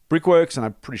Brickworks, and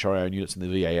I'm pretty sure I own units in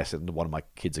the VAS and one of my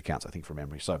kids' accounts, I think, from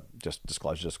memory. So just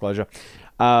disclosure.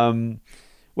 What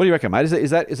do you reckon, mate? Is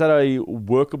that a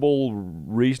workable,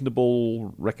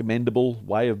 reasonable, recommendable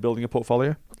way of building a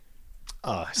portfolio?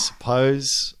 I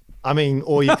suppose.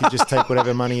 Or you could just take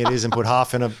whatever money it is and put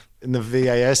half in the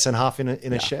VAS and half in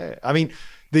a share.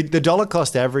 The dollar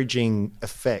cost averaging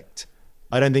effect,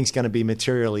 I don't think is going to be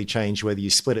materially changed whether you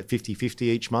split it 50-50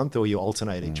 each month or you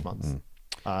alternate each month.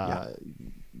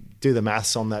 Do the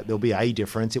maths on that. There'll be a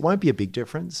difference. It won't be a big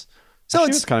difference. So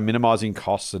it's kind of minimizing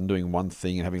costs and doing one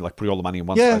thing and having putting all the money in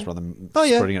one place rather than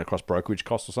spreading it across brokerage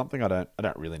costs or something. I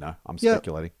don't really know. I'm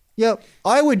speculating. Yeah,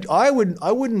 I wouldn't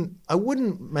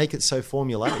make it so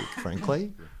formulaic,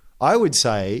 frankly. I would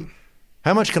say,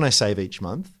 how much can I save each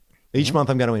month? Each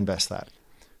month I'm going to invest that.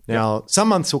 Now, some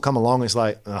months will come along. It's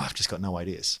like, I've just got no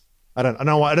ideas. I don't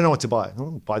know what to buy.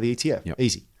 Buy the ETF.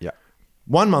 Easy. Yeah.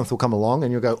 1 month will come along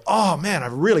and you'll go, oh man,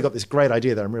 I've really got this great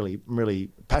idea that I'm really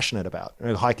passionate about,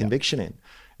 high conviction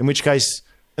in which case,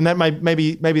 and that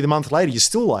maybe the month later you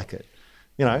still like it,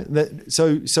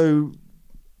 so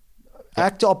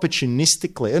act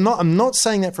opportunistically. And I'm not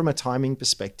saying that from a timing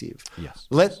perspective. Yes.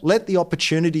 Let the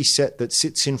opportunity set that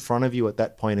sits in front of you at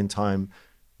that point in time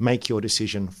make your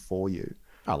decision for you.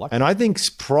 And I think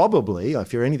probably,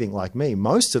 if you're anything like me,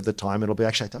 most of the time it'll be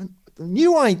actually,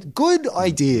 good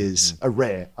ideas are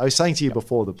rare. I was saying to you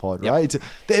before the pod, right?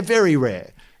 They're very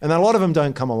rare. And a lot of them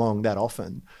don't come along that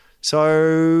often.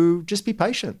 So just be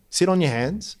patient, sit on your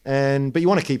hands, but you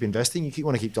want to keep investing. You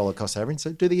want to keep dollar cost averaging.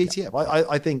 So do the ETF.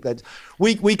 I think that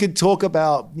we could talk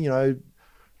about,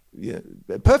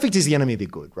 perfect is the enemy of the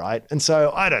good, right? And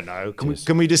so I don't know.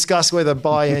 Can we discuss whether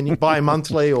buy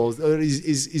monthly or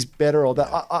is better or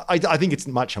that? I think it's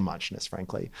much a muchness,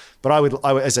 frankly. But I would,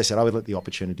 as I said, I would let the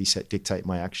opportunity set dictate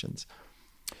my actions.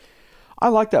 I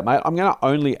like that, mate. I'm going to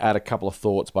only add a couple of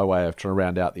thoughts by way of trying to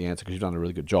round out the answer because you've done a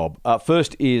really good job.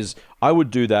 First is I would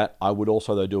do that. I would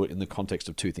also, though, do it in the context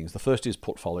of two things. The first is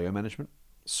portfolio management.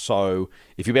 So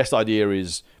if your best idea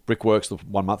is Brickworks the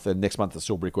 1 month, then next month it's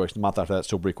still Brickworks, the month after that it's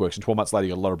still Brickworks, and 12 months later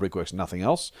you got a lot of Brickworks and nothing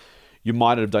else, you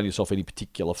might not have done yourself any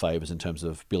particular favors in terms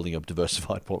of building a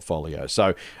diversified portfolio.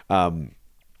 So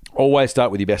always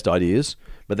start with your best ideas,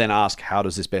 but then ask, how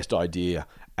does this best idea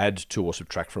add to or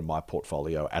subtract from my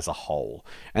portfolio as a whole?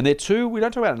 And they're two, we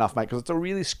don't talk about enough, mate, because it's a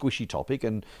really squishy topic,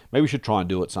 and maybe we should try and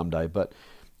do it someday, but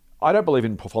I don't believe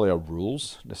in portfolio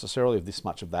rules necessarily of this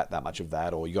much of that much of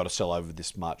that, or you got to sell over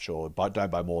this much, or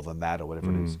don't buy more than that, or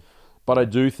whatever it is. But I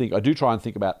do try and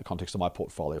think about the context of my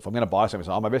portfolio. If I'm going to buy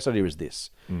something, my best idea is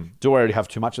this. Do I already have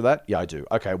too much of that? Yeah, I do.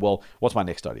 Okay, well, what's my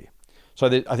next idea? So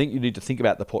I think you need to think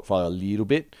about the portfolio a little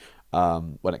bit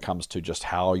when it comes to just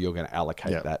how you're going to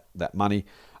allocate that money.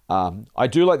 I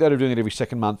do like that of doing it every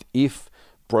second month if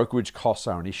brokerage costs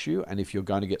are an issue, and if you're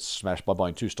going to get smashed by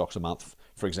buying 2 stocks a month,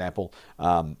 for example,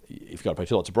 if you've got to pay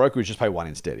 2 lots of brokerage, just pay one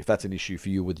instead. If that's an issue for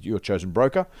you with your chosen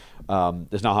broker,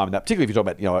 there's no harm in that. Particularly if you're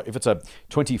talking about, if it's a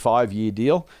 25-year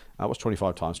deal, What's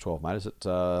 25 times 12, mate? Is it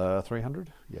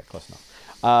 300? Yeah, close enough.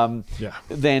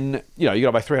 Then, you got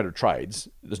to make 300 trades.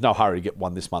 There's no hurry to get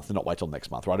one this month and not wait till next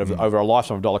month, right? Over a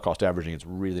lifetime of dollar cost averaging, it's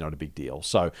really not a big deal.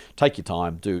 So take your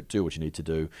time, do what you need to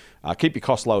do. Keep your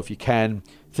costs low if you can.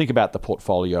 Think about the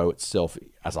portfolio itself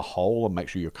as a whole and make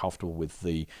sure you're comfortable with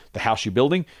the house you're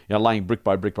building. Laying brick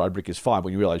by brick by brick is fine.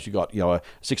 When you realize you've got, a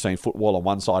 16-foot wall on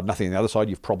one side, nothing on the other side,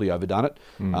 you've probably overdone it.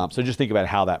 So just think about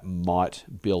how that might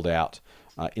build out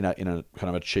in a kind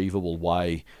of achievable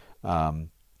way. Other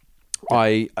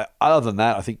than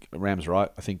that, I think Ram's right.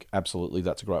 I think absolutely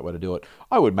that's a great way to do it.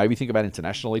 I would maybe think about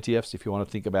international ETFs if you want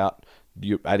to think about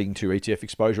you adding to ETF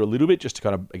exposure a little bit, just to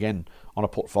kind of, again, on a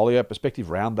portfolio perspective,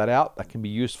 round that out. That can be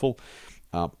useful.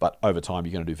 But over time,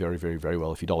 you're going to do very, very, very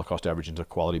well if you dollar cost average into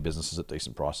quality businesses at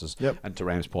decent prices. Yep. And to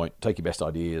Ram's point, take your best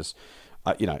ideas.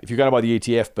 If you're going to buy the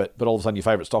ETF, but all of a sudden your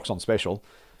favourite stock's on special,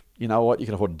 you know what? You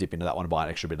can afford to dip into that one and buy an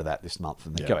extra bit of that this month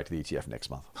and then go back to the ETF next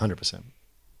month. 100%.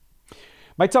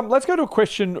 Mate, let's go to a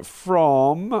question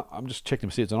from... I'm just checking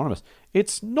to see if it's anonymous.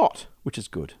 It's not, which is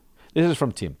good. This is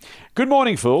from Tim. Good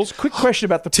morning, fools. Quick question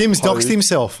about the... Tim's doxed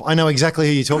himself. I know exactly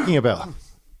who you're talking about.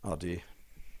 Oh, dear.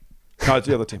 No, it's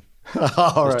the other Tim.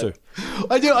 All right. Two.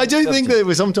 I do think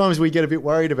that sometimes we get a bit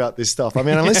worried about this stuff. I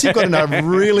mean, unless you've got a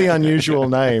really unusual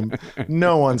name,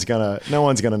 no one's gonna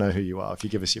know who you are if you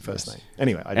give us your first name.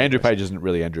 Anyway, Andrew Page isn't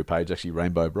really Andrew Page, actually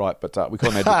Rainbow Bright, but we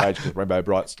call him Andrew Page because Rainbow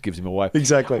Bright gives him away.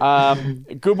 Exactly.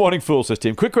 Good morning, fool, says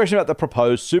Tim. Quick question about the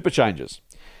proposed super changes.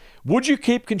 Would you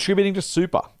keep contributing to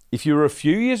super if you were a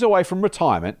few years away from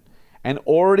retirement and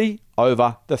already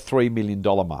over the $3 million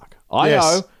mark? I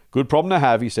know, good problem to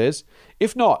have, he says.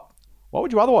 If not, what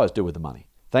would you otherwise do with the money?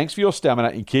 Thanks for your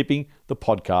stamina in keeping the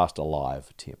podcast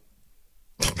alive, Tim.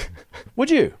 Would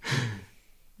you?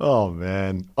 Oh,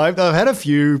 man. I've had a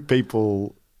few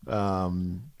people... Be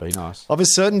nice. Of a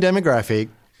certain demographic...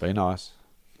 Be nice.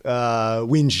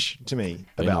 Whinge to me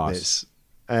about this.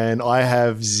 And I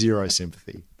have zero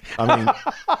sympathy. I mean,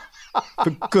 for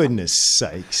goodness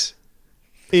sakes.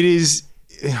 It is...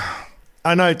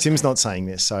 I know Tim's not saying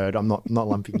this, so I'm not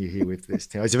lumping you here with this,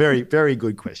 Tim. It's a very, very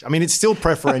good question. I mean, it's still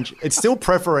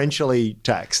preferentially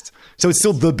taxed, so it's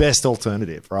still the best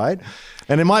alternative, right?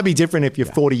 And it might be different if you're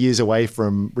 40 years away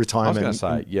from retirement. I was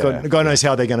going to say, God knows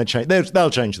how they're going to change.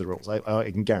 They'll change the rules. I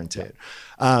can guarantee it.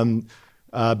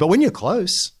 But when you're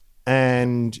close,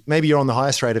 and maybe you're on the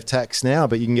highest rate of tax now,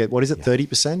 but you can get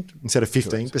 30% instead of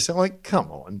 15%. Like,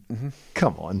 come on,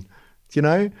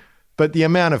 But the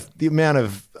amount of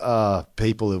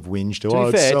people who've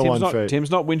whinged, it's so unfair.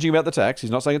 Tim's not whinging about the tax. He's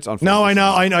not saying it's unfair. No, I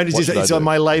know. It's on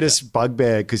my latest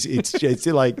bugbear because it's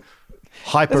like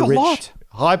hyper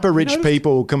rich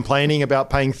people complaining about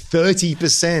paying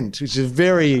 30%, which is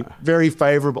very, very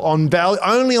favourable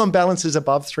only on balances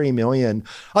above 3 million.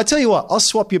 I tell you what, I'll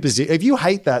swap your position if you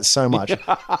hate that so much.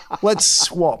 Let's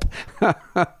swap.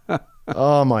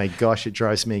 Oh my gosh, it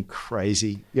drives me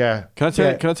crazy. Yeah. Can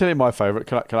I tell you my favourite?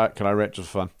 Can I rant just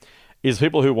for fun? Is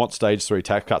people who want stage 3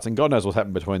 tax cuts, and God knows what's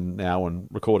happened between now and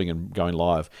recording and going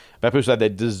live. But people say they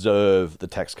deserve the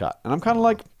tax cut, and I'm kind of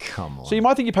like, come on. So you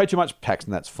might think you pay too much tax,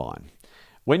 and that's fine.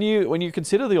 When you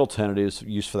consider the alternatives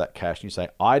used for that cash, and you say,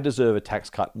 I deserve a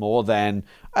tax cut more than,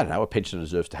 I don't know, a pensioner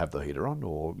deserves to have the heater on,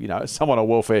 or someone on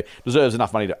welfare deserves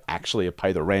enough money to actually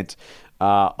pay the rent.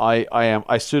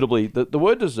 The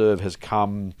word deserve has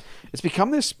come, it's become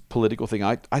this political thing.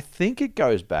 I think it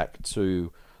goes back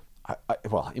to,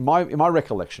 in my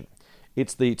recollection,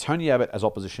 it's the Tony Abbott as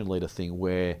opposition leader thing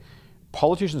where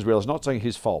politicians realize, not saying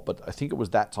his fault, but I think it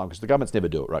was that time, because the governments never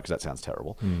do it, right? Because that sounds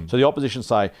terrible. So the opposition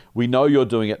say, we know you're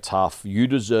doing it tough. You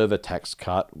deserve a tax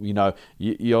cut. You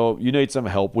need some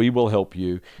help. We will help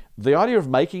you. The idea of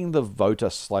making the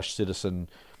voter/citizen,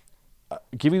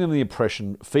 giving them the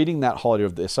impression, feeding that whole idea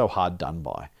of they're so hard done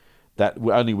by, that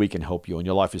only we can help you and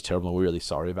your life is terrible and we're really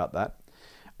sorry about that.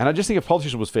 And I just think if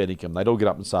politicians was fair income, they'd all get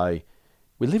up and say,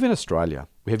 we live in Australia.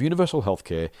 We have universal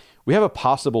healthcare. We have a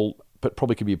passable but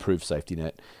probably could be improved safety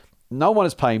net. No one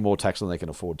is paying more tax than they can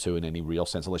afford to in any real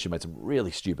sense, unless you made some really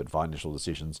stupid financial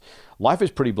decisions. Life is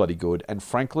pretty bloody good. And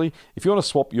frankly, if you want to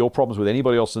swap your problems with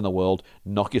anybody else in the world,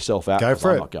 knock yourself out. Go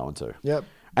for it. I'm not going to. Yep.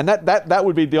 And that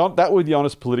would be the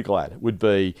honest political ad. Would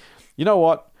be, you know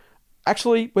what?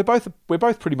 Actually, we're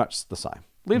both pretty much the same.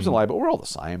 Libs and Labor, we're all the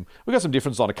same. We've got some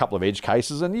differences on a couple of edge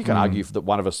cases, and you can argue that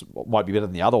one of us might be better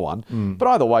than the other one. But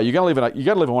either way, you're going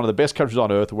to live in one of the best countries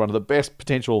on earth, one of the best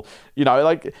potential.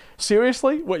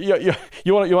 Seriously, what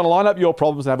you want to line up your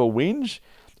problems and have a whinge?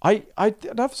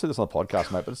 I've said this on the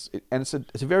podcast, mate, but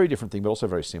it's a very different thing, but also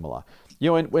very similar.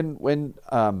 When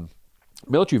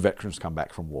military veterans come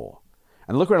back from war,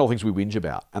 and look around all the things we whinge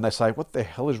about, and they say, what the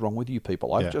hell is wrong with you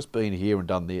people? I've just been here and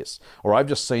done this, or I've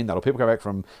just seen that, or people go back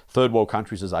from third world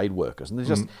countries as aid workers, and they're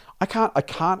just, I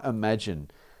can't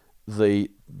imagine the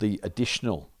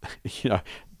additional,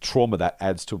 trauma that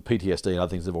adds to PTSD and other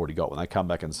things they've already got when they come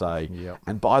back and say,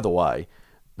 and by the way,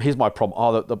 here's my problem.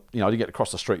 Oh, I didn't get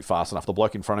across the street fast enough. The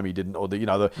bloke in front of me didn't, or I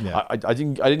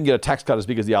didn't get a tax cut as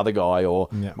big as the other guy, or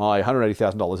my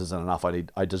 $180,000 isn't enough.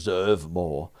 I deserve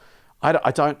more.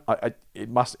 It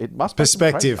must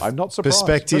perspective. I'm not surprised.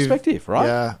 Perspective, right?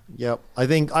 Yeah, yep. I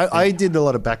think I did a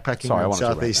lot of backpacking in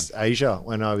Southeast Asia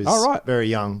when I was very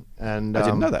young, and I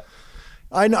didn't know that.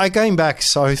 I came back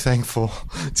so thankful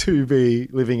to be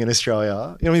living in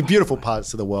Australia. Beautiful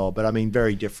parts of the world, but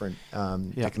very different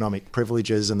economic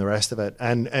privileges and the rest of it.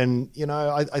 And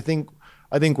I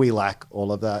think we lack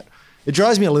all of that. It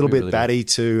drives me a little bit really batty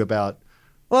too about.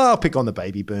 Well, I'll pick on the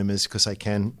baby boomers because I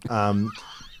can. Come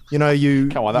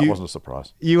on, that wasn't a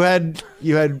surprise. You had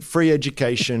free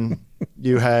education.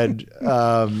 You had.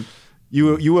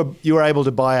 You were able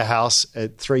to buy a house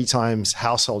at 3 times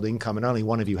household income, and only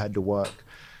one of you had to work.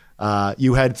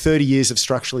 You had 30 years of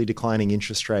structurally declining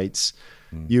interest rates.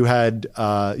 You had,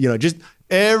 just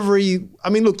every.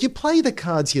 Look, you play the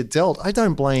cards you're dealt. I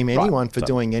don't blame anyone for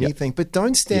doing anything, but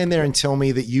don't stand there and tell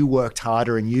me that you worked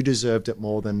harder and you deserved it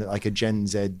more than like a Gen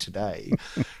Z today,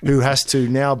 who has to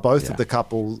now. Both of the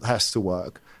couple has to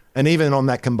work, and even on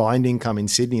that combined income in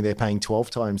Sydney, they're paying 12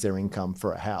 times their income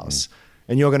for a house.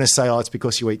 And you're going to say, it's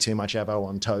because you eat too much avo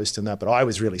on toast and that, but I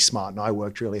was really smart and I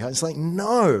worked really hard. It's like,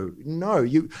 no.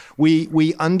 We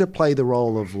underplay the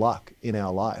role of luck in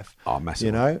our life. Oh,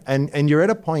 massively. And you're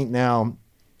at a point now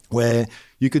where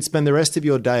you could spend the rest of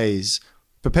your days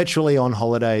perpetually on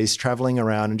holidays, traveling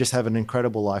around and just have an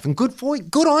incredible life. And good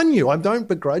on you. I don't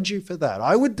begrudge you for that.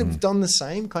 I would have done the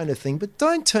same kind of thing, but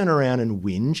don't turn around and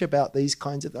whinge about these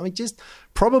kinds of, just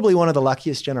probably one of the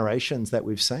luckiest generations that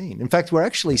we've seen. In fact, we're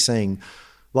actually seeing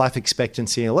life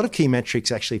expectancy and a lot of key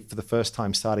metrics actually for the first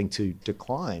time starting to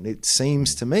decline. It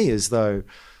seems to me as though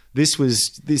this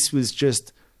was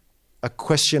just a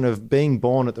question of being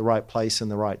born at the right place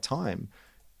and the right time.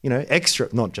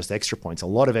 Not just extra points, a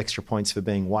lot of extra points for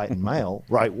being white and male,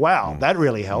 right? Wow, that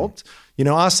really helped.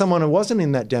 Ask someone who wasn't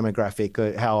in that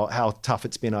demographic how tough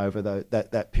it's been over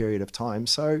that period of time.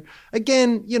 So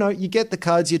again, you get the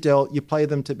cards you're dealt, you play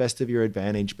them to best of your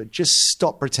advantage, but just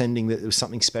stop pretending that there was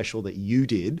something special that you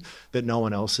did that no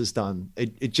one else has done.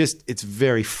 It's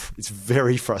very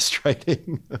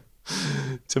frustrating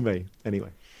to me.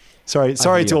 Anyway. Sorry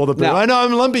to all the people. I know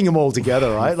I'm lumping them all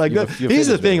together, right? Like, here's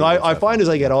the thing I find as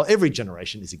I get old, every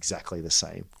generation is exactly the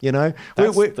same. We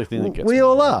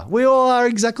all are. We all are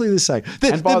exactly the same.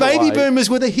 The baby boomers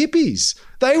were the hippies.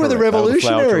 They were the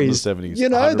revolutionaries. They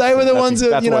were the ones that,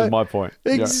 that's always my point.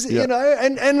 And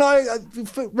I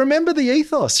remember the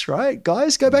ethos, right?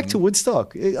 Guys, go back to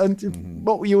Woodstock.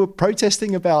 What you were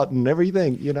protesting about and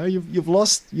everything. You've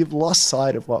lost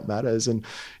sight of what matters, and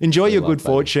enjoy your good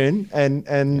fortune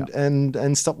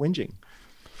and stop whinging.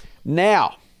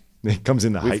 Now, it comes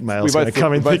in the hate mail. It's going to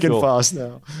come in thick and fast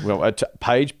now. Well,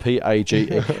 Page,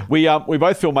 P-A-G-E. We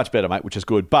both feel much better, mate, which is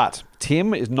good. But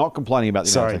Tim is not complaining about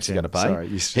the amount of tax he's going to pay. Sorry,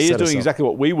 he is doing exactly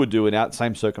what we would do in our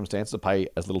same circumstances, to pay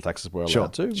as little tax as we're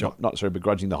allowed to. Sure. Not necessarily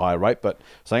begrudging the higher rate, but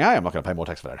saying, hey, I'm not going to pay more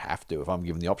tax if I don't have to. If I'm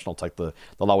given the option, I'll take the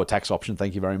lower tax option.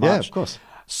 Thank you very much. Yeah, of course.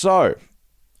 So,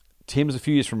 Tim's a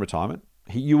few years from retirement.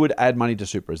 You would add money to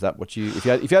super. Is that what you? If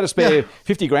you had to spare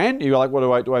 50 grand, you're like,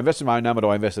 what do I invest in my own name or do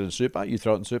I invest it in super? You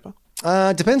throw it in super.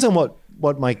 Depends on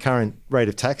what my current rate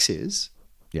of tax is.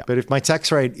 Yeah. But if my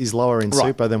tax rate is lower in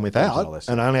super than without,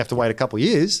 and I only have to wait a couple of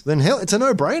years, then hell, it's a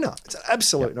no-brainer. It's an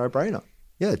absolute no-brainer.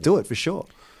 Yeah, do it for sure.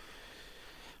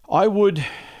 I would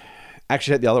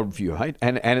actually take the other view, right?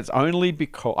 And it's only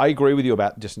because I agree with you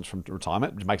about distance from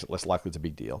retirement, which makes it less likely it's a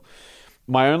big deal.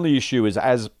 My only issue is,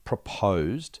 as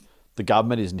proposed, the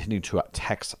government is intending to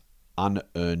tax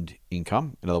unearned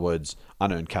income. In other words,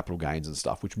 unearned capital gains and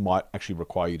stuff, which might actually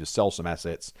require you to sell some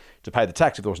assets to pay the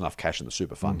tax if there was enough cash in the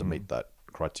super fund to meet that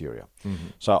criteria.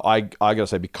 So I got to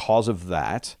say, because of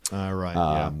that,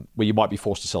 where you might be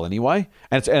forced to sell anyway,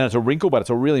 and it's a wrinkle, but it's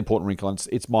a really important wrinkle. And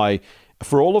it's my,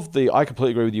 for all of the, I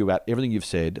completely agree with you about everything you've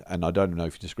said, and I don't know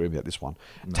if you disagree with me about this one.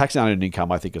 Taxing unearned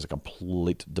income, I think, is a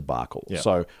complete debacle. Yeah.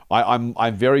 So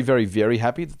I'm very, very, very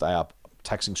happy that they are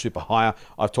taxing super higher.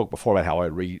 I've talked before about how I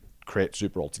recreate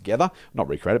super altogether, not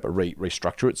recreate it, but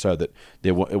restructure it so that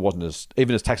it wasn't as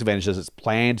tax advantaged as it's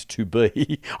planned to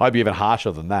be. I'd be even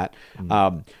harsher than that.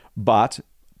 But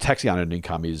taxing unearned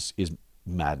income is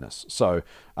madness. So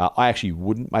I actually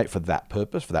wouldn't, mate, for that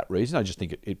purpose, for that reason. I just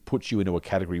think it puts you into a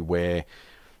category where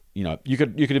you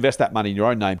could invest that money in your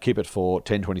own name, keep it for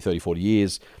 10, 20, 30, 40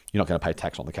 years. You're not going to pay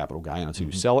tax on the capital gain until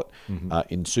you sell it.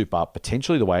 In super,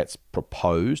 potentially the way it's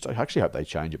proposed, I actually hope they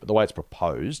change it, but the way it's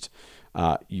proposed,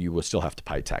 you will still have to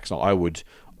pay tax. I would,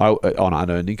 on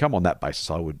unearned income, on that basis,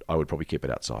 I would probably keep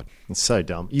it outside. It's so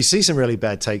dumb. You see some really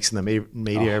bad takes in the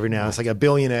media every now. It's like a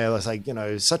billionaire. It's like,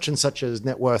 such and such's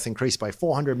net worth increased by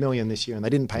 400 million this year, and they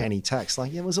didn't pay any tax.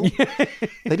 Like, it was all.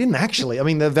 They didn't actually. I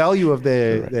mean, the value of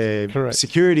their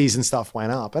securities and stuff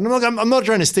went up. And I'm not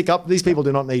trying to stick up. These people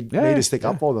do not need me to stick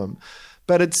up for them.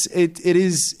 But it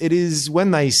is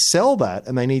when they sell that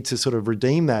and they need to sort of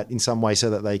redeem that in some way so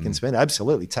that they can spend.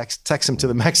 Absolutely, tax them to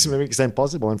the maximum extent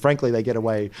possible. And frankly, they get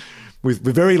away with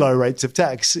very low rates of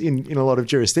tax in a lot of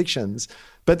jurisdictions.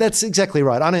 But that's exactly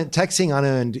right. Taxing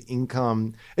unearned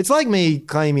income. It's like me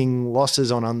claiming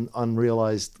losses on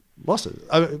unrealized losses.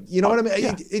 You know what I mean?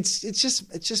 Yeah. It's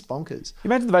just bonkers.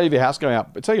 Imagine the value of your house going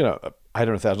up. It's like a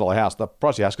 $800,000 house. The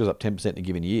price of your house goes up 10% in a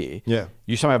given year. Yeah.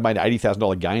 You somehow have made an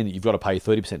 $80,000 gain that you've got to pay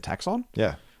 30% tax on.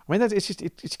 Yeah. I mean,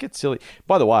 it gets silly.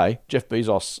 By the way, Jeff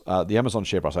Bezos, the Amazon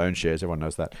share price, owns shares. Everyone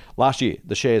knows that. Last year,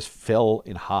 the shares fell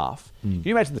in half. Can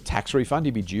you imagine the tax refund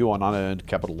he'd be due on unearned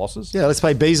capital losses? Yeah, let's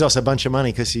pay Bezos a bunch of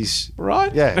money because he's...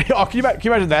 Right? Yeah. Can you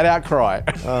imagine that outcry?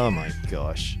 Oh, my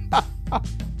gosh.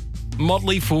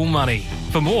 Motley Fool Money.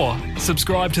 For more,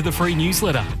 subscribe to the free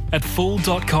newsletter at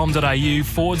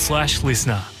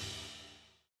fool.com.au/listener.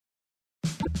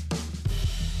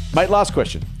 Mate, last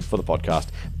question for the podcast.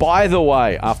 By the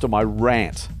way, after my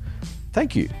rant,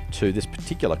 thank you to this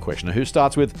particular questioner who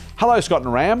starts with, "Hello, Scott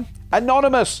and Ram,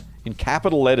 anonymous," in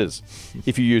capital letters.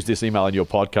 If you use this email in your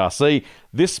podcast, see,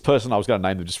 this person, I was going to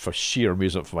name them just for sheer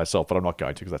amusement for myself, but I'm not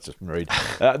going to because that's just rude.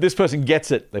 This person gets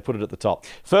it. They put it at the top.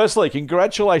 "Firstly,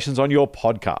 congratulations on your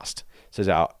podcast," says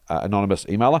our anonymous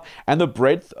emailer, "and the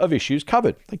breadth of issues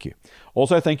covered." Thank you.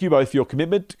 "Also, thank you both for your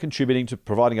commitment to contributing to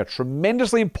providing a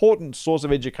tremendously important source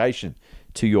of education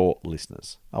to your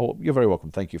listeners." Oh, well, you're very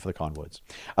welcome. Thank you for the kind words.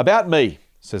 "About me,"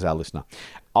 says our listener,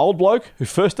 "old bloke who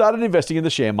first started investing in the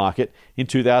share market in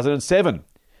 2007,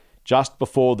 just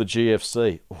before the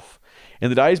GFC. Oof. In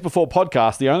the days before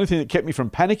podcasts, the only thing that kept me from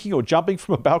panicking or jumping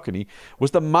from a balcony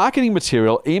was the marketing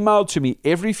material emailed to me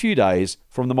every few days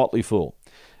from the Motley Fool,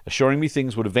 assuring me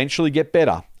things would eventually get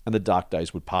better and the dark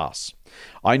days would pass.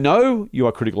 I know you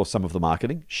are critical of some of the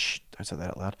marketing. Shh, don't say that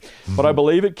out loud. But I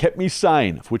believe it kept me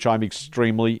sane, for which I'm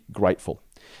extremely grateful.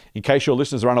 In case your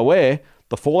listeners are unaware,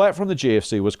 the fallout from the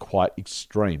GFC was quite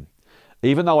extreme.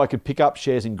 Even though I could pick up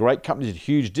shares in great companies at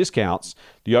huge discounts,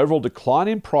 the overall decline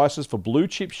in prices for blue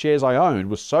chip shares I owned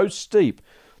was so steep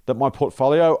that my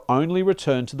portfolio only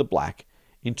returned to the black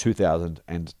in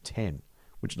 2010.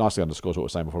 Which nicely underscores what we were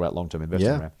saying before about long-term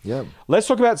investing. Yeah. "Let's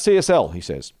talk about CSL," he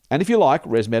says. "And if you like,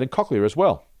 ResMed and Cochlear as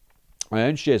well. I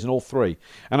own shares in all three,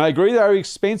 and I agree they are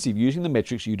expensive using the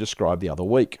metrics you described the other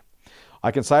week.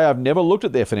 I can say I've never looked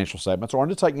at their financial statements or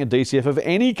undertaken a DCF of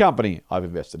any company I've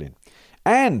invested in.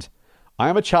 And I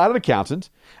am a chartered accountant,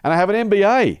 and I have an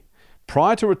MBA.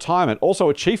 Prior to retirement, also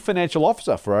a chief financial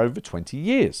officer for over 20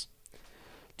 years.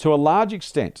 To a large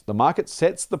extent, the market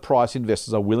sets the price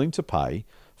investors are willing to pay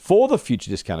for the future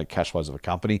discounted cash flows of a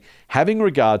company, having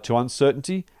regard to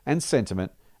uncertainty and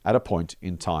sentiment at a point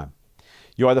in time.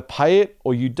 You either pay it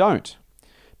or you don't.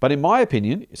 But in my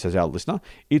opinion," says our listener,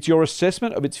 "it's your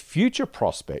assessment of its future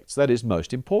prospects that is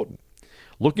most important.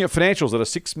 Looking at financials that are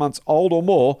 6 months old or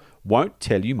more won't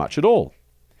tell you much at all.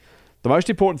 The most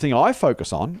important thing I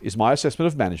focus on is my assessment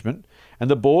of management and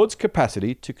the board's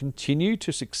capacity to continue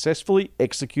to successfully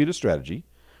execute a strategy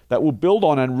that will build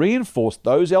on and reinforce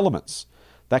those elements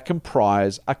that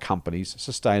comprise a company's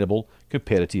sustainable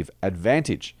competitive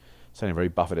advantage." Sounding very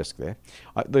Buffett-esque there.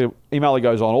 The emailer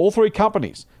goes on, "All three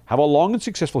companies have a long and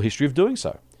successful history of doing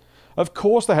so. Of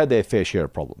course they had their fair share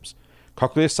of problems.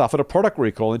 Cochlear suffered a product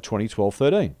recall in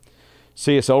 2012-13.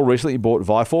 CSL recently bought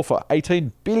Vifor for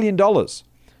 $18 billion,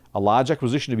 a large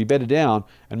acquisition to be bedded down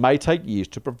and may take years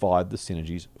to provide the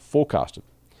synergies forecasted.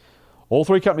 All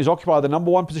three companies occupy the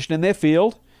number one position in their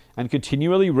field and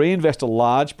continually reinvest a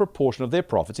large proportion of their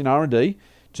profits in R&D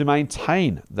to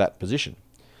maintain that position.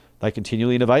 They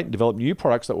continually innovate and develop new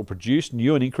products that will produce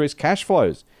new and increased cash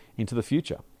flows into the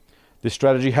future. This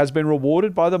strategy has been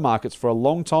rewarded by the markets for a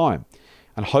long time,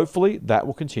 and hopefully that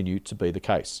will continue to be the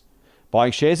case.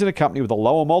 Buying shares in a company with a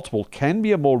lower multiple can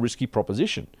be a more risky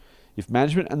proposition if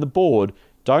management and the board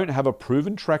don't have a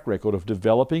proven track record of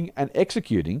developing and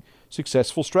executing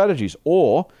successful strategies,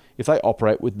 or if they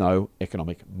operate with no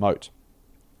economic moat.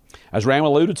 As Ram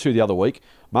alluded to the other week,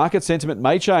 market sentiment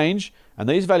may change and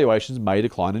these valuations may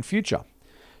decline in future.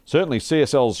 Certainly,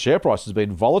 CSL's share price has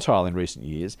been volatile in recent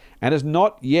years and has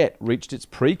not yet reached its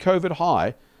pre-COVID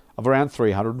high of around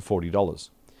 $340.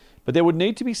 But there would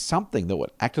need to be something that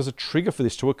would act as a trigger for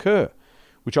this to occur,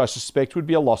 which I suspect would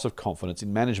be a loss of confidence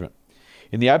in management.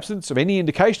 In the absence of any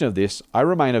indication of this, I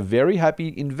remain a very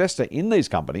happy investor in these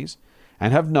companies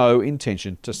and have no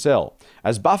intention to sell.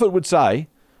 As Buffett would say,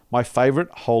 my favourite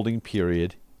holding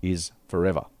period is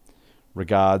forever.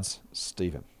 Regards,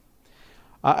 Stephen.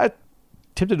 I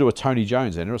attempted to do a Tony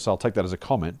Jones, Andrew, so I'll take that as a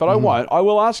comment, but I won't. I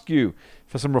will ask you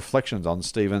for some reflections on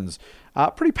Stephen's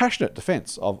pretty passionate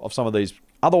defence of some of these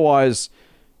otherwise,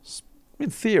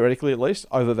 theoretically at least,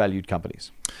 overvalued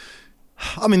companies.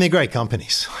 I mean, they're great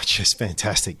companies, just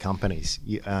fantastic companies.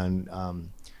 And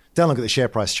don't look at the share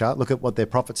price chart. Look at what their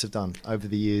profits have done over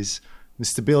the years. The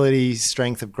stability,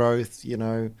 strength of growth, you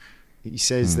know. He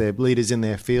says they're leaders in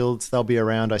their fields. They'll be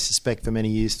around, I suspect, for many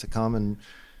years to come and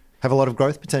have a lot of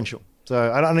growth potential.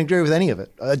 So I don't agree with any of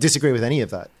it. I disagree with any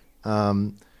of that.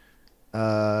 And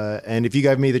if you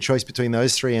gave me the choice between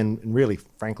those three and really,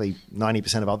 frankly,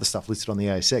 90% of other stuff listed on the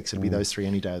ASX, it'd be those three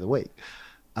any day of the week.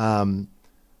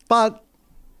 But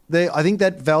I think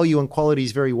that value and quality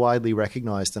is very widely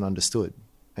recognized and understood.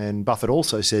 And Buffett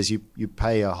also says you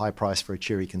pay a high price for a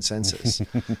cheery consensus.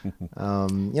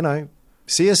 You know,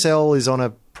 CSL is on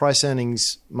a price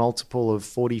earnings multiple of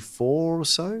 44 or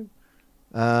so.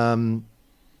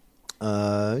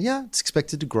 Yeah, it's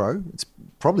expected to grow. It's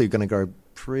probably going to grow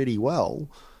pretty well.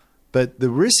 But the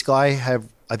risk I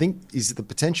think, is the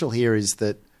potential here is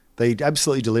that they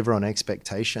absolutely deliver on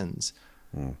expectations.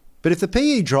 But if the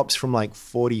PE drops from like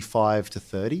 45 to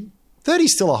 30, 30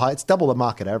 is still a high. It's double the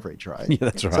market average, right? Yeah,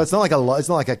 that's right. So it's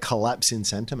not like a collapse in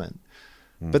sentiment.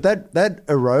 But that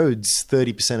erodes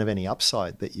 30% of any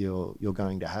upside that you're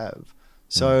going to have.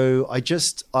 So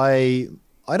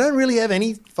I don't really have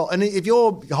any fault. And if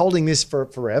you're holding this for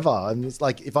forever, and it's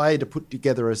like if I had to put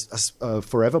together a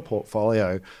forever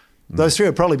portfolio, those three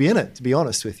would probably be in it, to be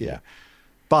honest with you. Yeah.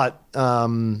 But I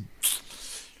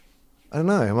don't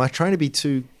know. Am I trying to be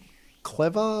too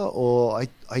clever, or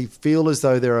I feel as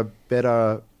though there are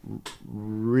better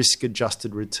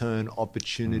risk-adjusted return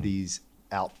opportunities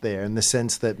out there, in the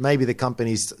sense that maybe the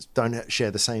companies don't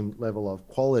share the same level of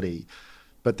quality,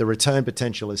 but the return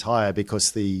potential is higher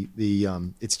because the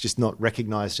it's just not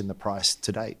recognized in the price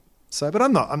to date. So, but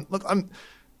I'm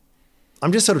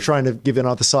just sort of trying to give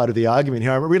another side of the argument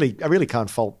here. I really can't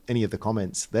fault any of the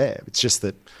comments there. It's just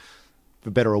that,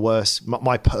 for better or worse,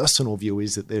 my personal view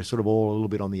is that they're sort of all a little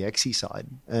bit on the XE side,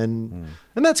 and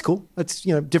that's cool. That's,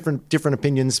 you know, different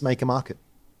opinions make a market.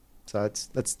 So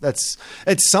that's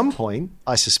at some point,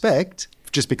 I suspect,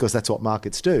 just because that's what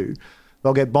markets do,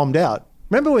 they'll get bombed out.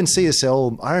 Remember when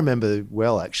CSL, I remember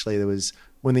well, actually, there was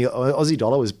when the Aussie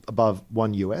dollar was above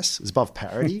 $1 US, it was above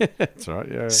parity. That's right,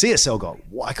 yeah. CSL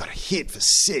got a hit for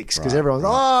 6 because everyone's,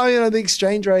 the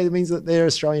exchange rate, it means that their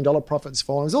Australian dollar profits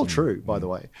fallen. It's all true, by the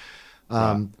way.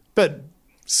 But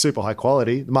super high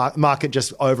quality. The market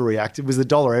just overreacted. Was the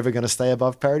dollar ever going to stay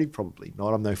above parity? Probably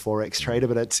not. I'm no Forex trader,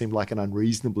 but it seemed like an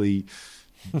unreasonably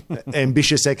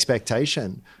ambitious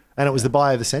expectation. And it was the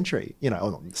buy of the century. You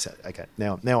know, okay,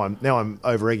 now I'm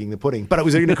over-egging the pudding, but it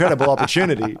was an incredible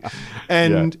opportunity.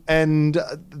 And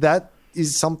that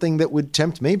is something that would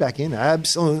tempt me back in.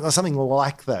 Absolutely, something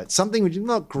like that. Something which is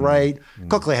not great.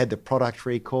 Cochlear had the product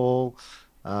recall.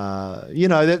 You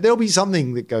know, there'll be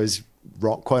something that goes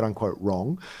wrong, quote unquote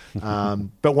wrong,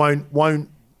 but won't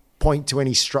point to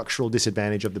any structural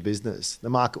disadvantage of the business. The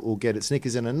market will get its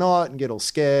knickers in a knot and get all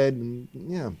scared, and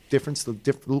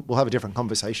we'll have a different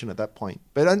conversation at that point.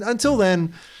 But until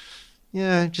then,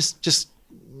 just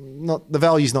not, the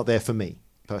value's not there for me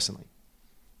personally.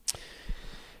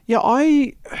 Yeah,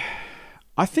 I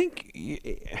think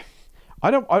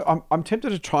I'm tempted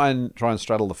to try and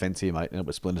straddle the fence here, mate, and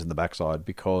with splinters in the backside,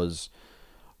 because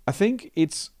I think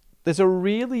there's a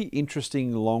really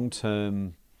interesting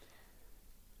long-term.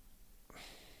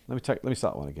 Let me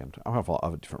start one again. I'll have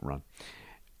a different run.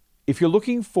 If you're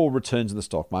looking for returns in the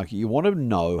stock market, you want to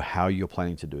know how you're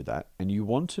planning to do that, and you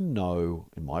want to know,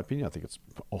 in my opinion, I think it's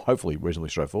hopefully reasonably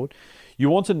straightforward. You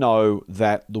want to know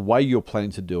that the way you're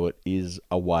planning to do it is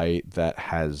a way that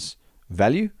has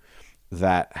value,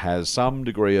 that has some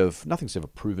degree of, nothing's ever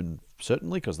proven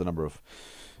certainly because the number of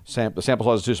the sample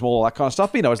size is too small, all that kind of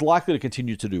stuff, but it's likely to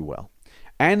continue to do well,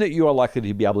 and that you are likely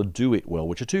to be able to do it well,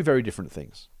 which are two very different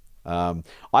things.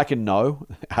 I can know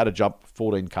how to jump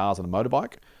 14 cars on a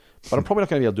motorbike, but I'm probably not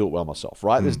going to be able to do it well myself,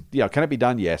 right? Can it be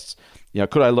done? Yes.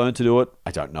 Could I learn to do it? I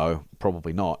don't know.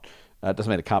 Probably not. It doesn't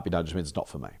mean it can't be done. It just means it's not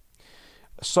for me.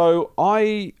 So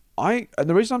and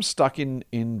the reason I'm stuck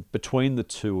in between the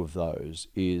two of those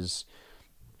is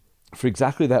for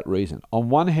exactly that reason. On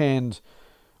one hand,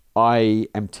 I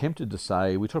am tempted to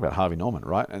say, we talked about Harvey Norman,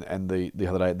 right? And the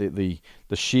other day,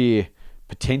 the sheer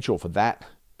potential for that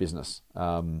business,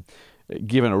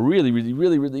 given a really, really,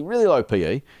 really, really, really low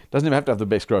PE, doesn't even have to have the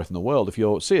best growth in the world. If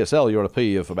you're CSL, you're at a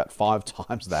PE of about 5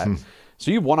 times that.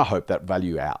 So you want to hope that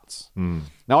value outs.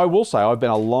 Now, I will say I've been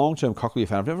a long-term Cochlear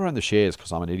fan. I've never owned the shares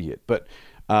because I'm an idiot, but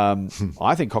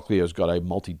I think Cochlear's got a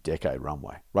multi-decade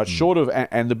runway, right? Short of,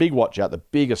 and the big watch out, the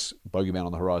biggest bogeyman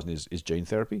on the horizon is gene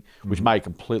therapy, which may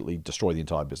completely destroy the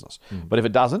entire business. But if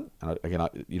it doesn't, and again,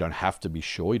 you don't have to be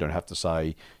sure, you don't have to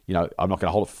say, I'm not going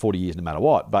to hold it for 40 years no matter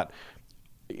what, but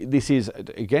this is,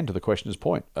 again, to the questioner's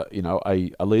point,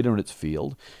 a leader in its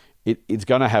field. It's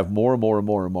going to have more and more and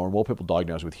more and more and more people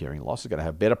diagnosed with hearing loss. It's going to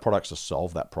have better products to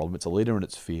solve that problem. It's a leader in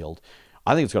its field.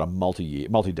 I think it's got a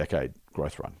multi-decade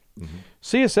growth run.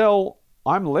 CSL,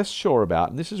 I'm less sure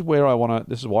about, and this is why I want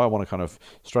to kind of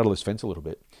straddle this fence a little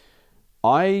bit.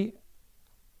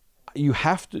 You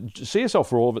have to, CSL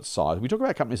for all of its size, we talk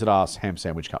about companies that are ham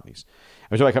sandwich companies,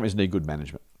 and we talk about companies that need good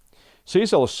management.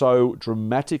 CSL is so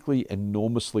dramatically,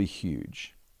 enormously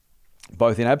huge,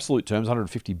 both in absolute terms,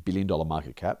 $150 billion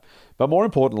market cap, but more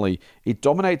importantly, it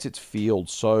dominates its field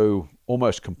so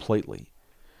almost completely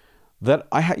that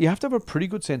you have to have a pretty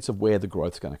good sense of where the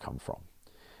growth's going to come from.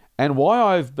 And why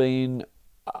I've been,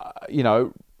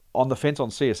 on the fence on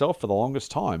CSL for the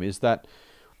longest time is that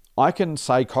I can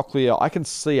say Cochlear, I can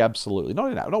see absolutely,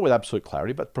 not with absolute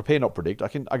clarity, but prepare not predict. I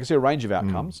can see a range of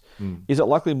outcomes. Is it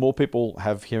likely more people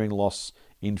have hearing loss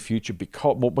in future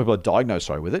because more people are diagnosed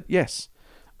with it? Yes.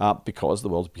 Because the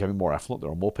world's becoming more affluent.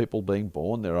 There are more people being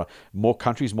born. There are more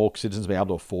countries, more citizens being able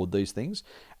to afford these things.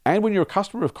 And when you're a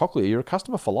customer of Cochlear, you're a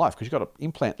customer for life because you've got an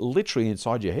implant literally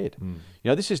inside your head.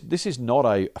 This is not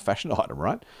a fashion item,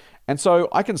 right? And so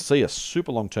I can see a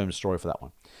super long-term story for that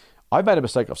one. I've made a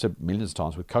mistake, I've said millions of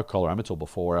times, with Coca-Cola Amatil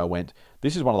before. I went,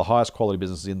 this is one of the highest quality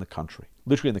businesses in the country,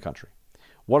 literally in the country.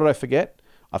 What did I forget?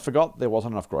 I forgot there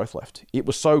wasn't enough growth left. It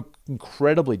was so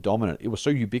incredibly dominant. It was so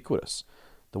ubiquitous.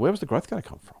 Where was the growth going to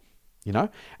come from?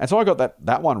 And so I got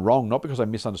that one wrong, not because I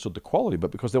misunderstood the quality, but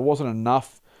because there wasn't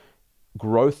enough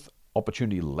growth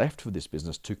opportunity left for this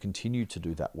business to continue to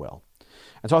do that well.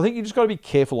 And so I think you just got to be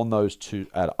careful on those two.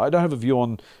 I don't have a view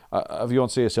on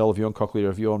CSL, a view on Cochlear,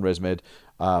 a view on ResMed.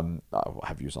 I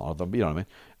have views on them, but you know what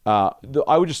I mean.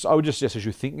 I would just suggest as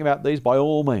you're thinking about these, by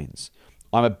all means,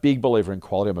 I'm a big believer in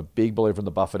quality. I'm a big believer in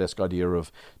the Buffett-esque idea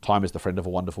of time is the friend of a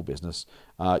wonderful business.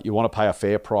 You want to pay a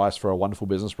fair price for a wonderful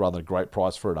business rather than a great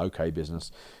price for an okay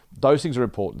business. Those things are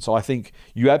important. So I think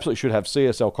you absolutely should have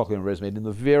CSL, Cochlear, and ResMed in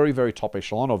the very, very top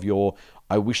echelon of your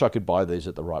I wish I could buy these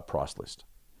at the right price list.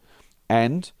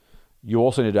 And you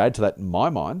also need to add to that, in my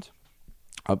mind,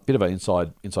 a bit of an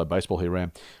inside baseball here,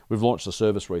 Ram. We've launched a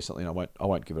service recently, and I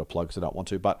won't give it a plug because I don't want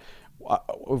to, but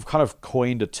we've kind of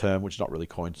coined a term, which is not really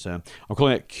coined a term. I'm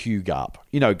calling it QGARP.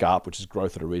 GARP, which is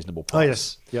growth at a reasonable price. Oh,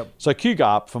 yes. Yep. So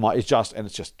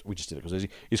QGARP we just did it because it's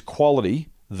easy, is quality,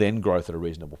 then growth at a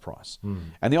reasonable price.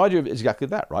 And the idea is exactly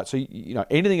that, right? So,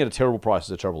 anything at a terrible price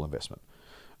is a terrible investment.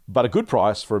 But a good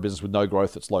price for a business with no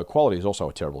growth that's low quality is also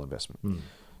a terrible investment.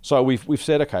 So we've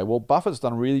said, okay, well, Buffett's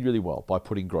done really, really well by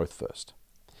putting growth first.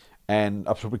 And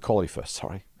quality first,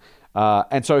 sorry.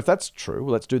 And so if that's true,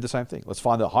 let's do the same thing. Let's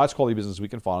find the highest quality business we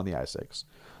can find on the ASX.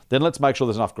 Then let's make sure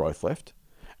there's enough growth left.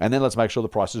 And then let's make sure the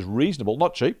price is reasonable,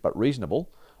 not cheap, but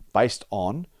reasonable, based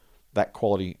on that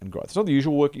quality and growth. It's not the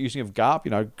usual work using of GARP.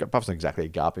 Buffett's not exactly a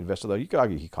GARP investor, though. You could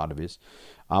argue he kind of is.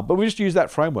 But we just use that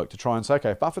framework to try and say,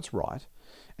 okay, if Buffett's right,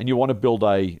 and you want to build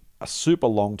a super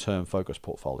long-term focused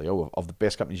portfolio of the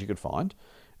best companies you could find,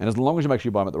 and as long as you make sure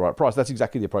you buy them at the right price, that's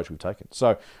exactly the approach we've taken.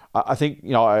 So I think,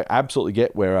 I absolutely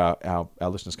get where our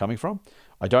listener's coming from.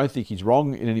 I don't think he's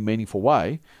wrong in any meaningful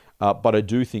way, but I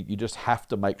do think you just have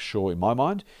to make sure, in my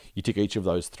mind, you tick each of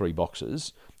those 3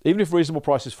 boxes. Even if reasonable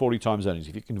price is 40 times earnings,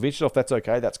 if you convince yourself that's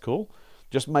okay, that's cool.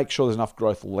 Just make sure there's enough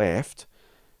growth left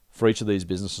for each of these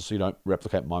businesses so you don't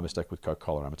replicate my mistake with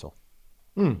Coca-Cola Amatil.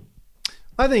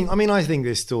 I think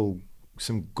there's still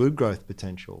some good growth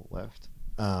potential left.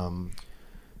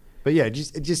 But yeah,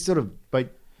 just sort of by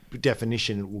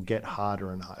definition, it will get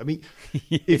harder and harder.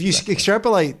 If you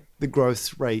extrapolate the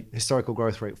growth rate, historical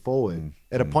growth rate forward,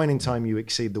 at a point in time, you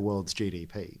exceed the world's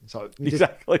GDP. So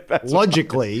exactly,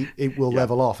 logically, it will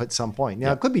level off at some point.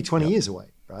 Now, it could be 20 years away,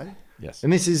 right? Yes.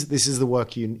 And this is the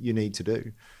work you need to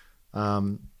do.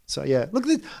 So yeah, look,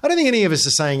 I don't think any of us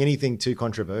are saying anything too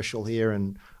controversial here,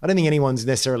 and I don't think anyone's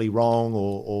necessarily wrong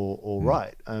or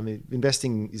right.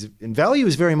 Investing in value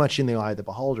is very much in the eye of the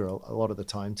beholder a lot of the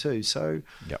time too. So,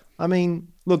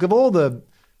 look, of all the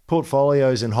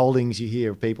portfolios and holdings you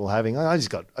hear of people having. I've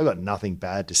got nothing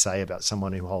bad to say about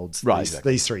someone who holds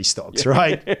these three stocks,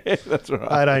 right? That's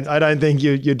right. I don't think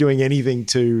you're doing anything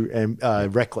too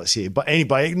reckless here, but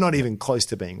anybody, not even close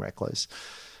to being reckless.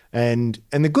 And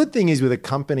the good thing is with the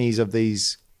companies of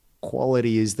these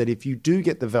quality is that if you do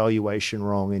get the valuation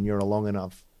wrong and you're a long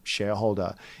enough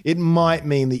shareholder, it might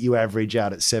mean that you average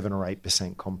out at 7 or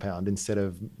 8% compound instead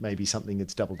of maybe something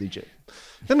that's double digit.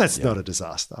 And that's not a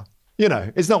disaster. You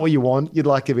know, it's not what you want. You'd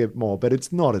like a bit more, but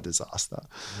it's not a disaster.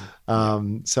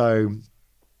 So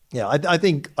yeah, I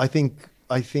think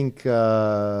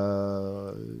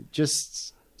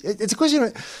just it's a question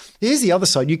of, here's the other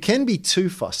side. You can be too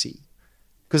fussy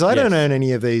because I don't own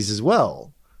any of these as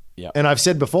well. Yep. And I've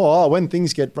said before, when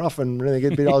things get rough and really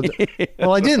get a bit old,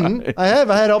 well, I didn't. I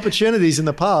had opportunities in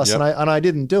the past, and I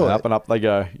didn't do it. Up and up they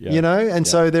go. Yep. You know, and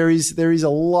so there is a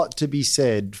lot to be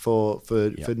said for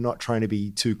not trying to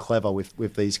be too clever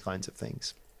with these kinds of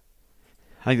things.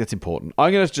 I think that's important.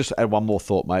 I'm going to just add one more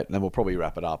thought, mate, and then we'll probably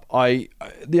wrap it up.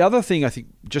 The other thing I think,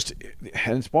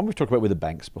 and it's one we've talked about with the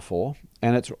banks before,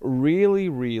 and it's really,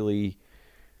 really.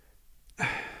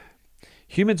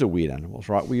 Humans are weird animals,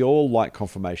 right? We all like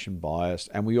confirmation bias,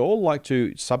 and we all like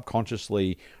to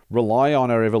subconsciously rely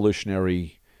on our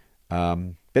evolutionary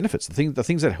benefits, the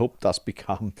things that helped us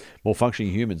become more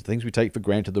functioning humans, the things we take for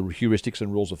granted, the heuristics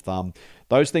and rules of thumb,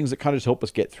 those things that kind of just help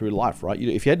us get through life, right?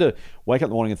 If you had to wake up in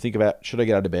the morning and think about, should I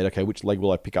get out of bed? Okay, which leg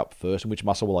will I pick up first, and which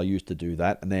muscle will I use to do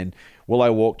that? And then will I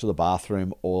walk to the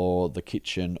bathroom or the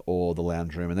kitchen or the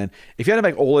lounge room? And then if you had to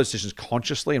make all those decisions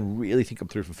consciously and really think them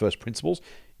through from first principles,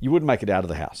 you wouldn't make it out of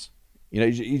the house. You know,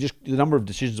 you just the number of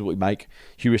decisions that we make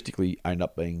heuristically end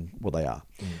up being what they are.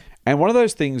 And one of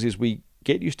those things is we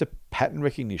get used to pattern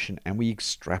recognition and we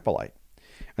extrapolate.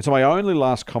 And so my only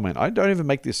last comment, I don't even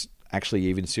make this actually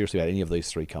even seriously about any of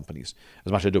these three companies,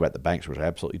 as much as I do about the banks, which I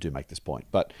absolutely do make this point.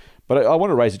 But I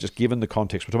want to raise it just given the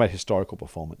context. We're talking about historical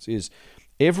performance. Is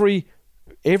every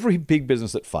big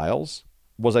business that fails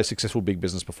was a successful big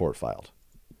business before it failed.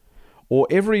 Or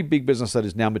every big business that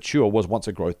is now mature was once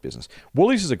a growth business.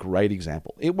 Woolies is a great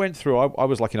example. It went through, I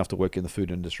was lucky enough to work in the food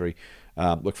industry,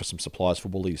 work for some suppliers for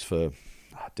Woolies for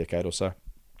a decade or so.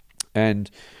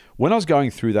 And when I was going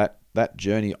through that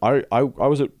journey, I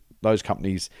was at those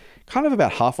companies kind of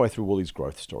about halfway through Woolies'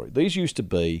 growth story. These used to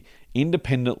be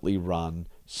independently run,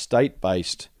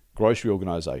 state-based grocery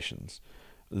organisations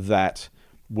that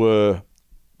were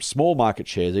small market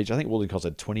shares each. I think Woolies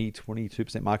had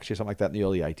 22% market share, something like that in the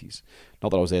early 80s.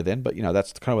 Not that I was there then, but you know,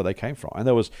 that's kind of where they came from. And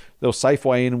there was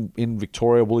Safeway in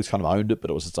Victoria. Woolies kind of owned it, but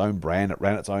it was its own brand. It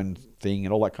ran its own thing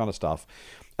and all that kind of stuff.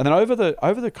 And then over the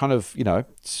kind of,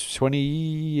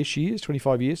 20-ish years,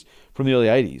 25 years from the early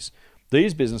 80s,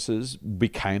 these businesses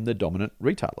became the dominant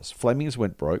retailers. Fleming's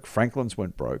went broke. Franklin's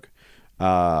went broke.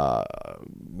 IGA,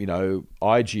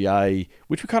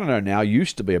 which we kind of know now,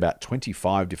 used to be about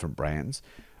 25 different brands,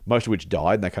 most of which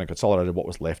died, and they kind of consolidated what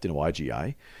was left into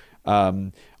IGA.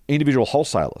 Individual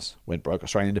wholesalers went broke.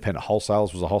 Australian Independent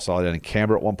Wholesalers was a wholesaler down in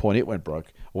Canberra at one point. It went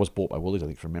broke. Or was bought by Woolies, I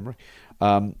think, from memory.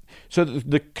 So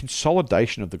the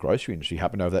consolidation of the grocery industry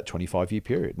happened over that 25-year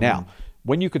period. Now,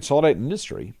 when you consolidate an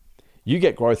industry, you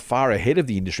get growth far ahead of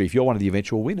the industry if you're one of the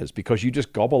eventual winners, because you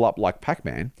just gobble up like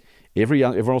Pac-Man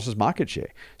everyone else's market share.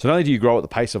 So not only do you grow at the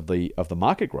pace of the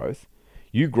market growth,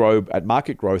 you grow at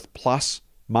market growth plus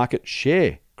market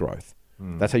share growth.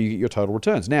 That's how you get your total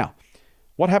returns. Now,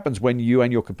 what happens when you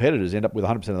and your competitors end up with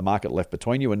 100% of the market left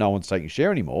between you and no one's taking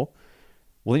share anymore?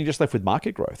 Well, then you're just left with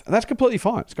market growth. And that's completely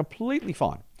fine. It's completely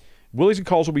fine. Woolies and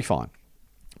Coles will be fine.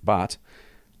 But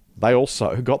they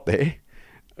also got there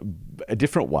a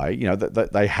different way. You know,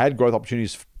 that they had growth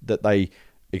opportunities that they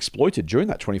exploited during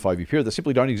that 25-year period that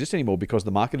simply don't exist anymore because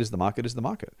the market is the market is the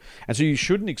market. And so you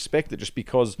shouldn't expect that just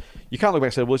because you can't look back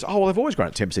and say, well, they've always grown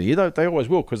at 10% a year. They always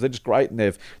will because they're just great and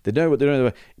they know what they're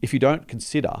doing. If you don't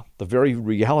consider the very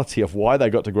reality of why they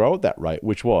got to grow at that rate,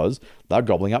 which was they're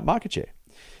gobbling up market share.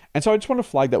 And so I just want to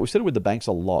flag that. We've said it with the banks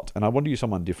a lot, and I want to use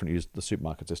someone different, use the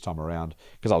supermarkets this time around,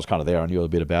 because I was kind of there, I knew a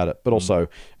bit about it, but also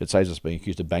it saves us being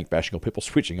accused of bank bashing or people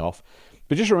switching off.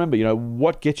 But just remember,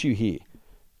 what gets you here?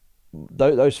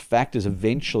 Those factors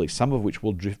eventually, some of which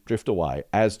will drift away,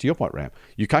 as to your point, Ram,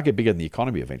 you can't get bigger than the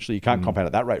economy eventually. You can't compound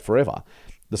at that rate forever.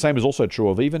 The same is also true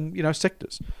of even,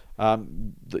 sectors.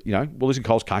 Woolies and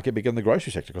Coles can't get bigger than the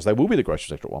grocery sector because they will be the grocery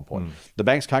sector at one point. The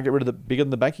banks can't get rid of the bigger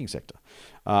than the banking sector.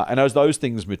 And as those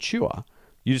things mature,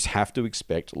 you just have to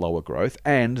expect lower growth.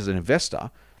 And as an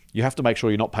investor, you have to make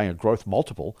sure you're not paying a growth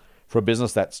multiple for a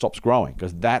business that stops growing,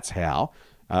 because that's how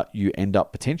you end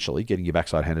up potentially getting your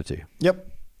backside handed to you. Yep.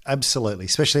 Absolutely,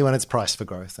 especially when it's priced for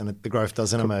growth and the growth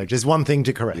doesn't emerge. There's one thing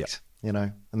to correct,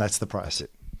 and that's the price.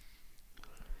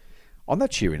 On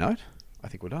that cheery note, I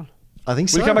think we're done. I think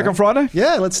so. Will you come back on Friday?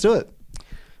 Yeah, let's do it.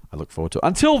 I look forward to it.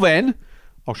 Until then,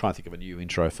 I'll try and think of a new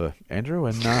intro for Andrew,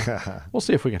 and we'll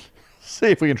see if we can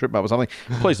trip him up with something.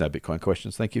 Please no Bitcoin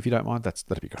questions, thank you. If you don't mind, that'd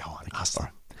be great. Go on, ask them.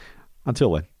 All right.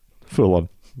 Until then, full on.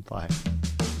 Bye.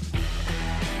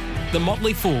 The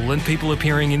Motley Fool and people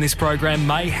appearing in this program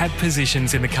may have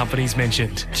positions in the companies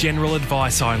mentioned. General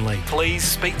advice only. Please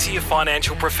speak to your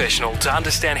financial professional to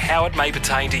understand how it may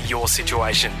pertain to your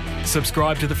situation.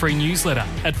 Subscribe to the free newsletter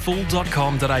at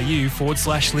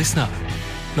fool.com.au/listener.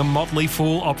 The Motley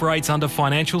Fool operates under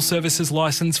Financial Services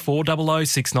Licence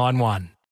 400691.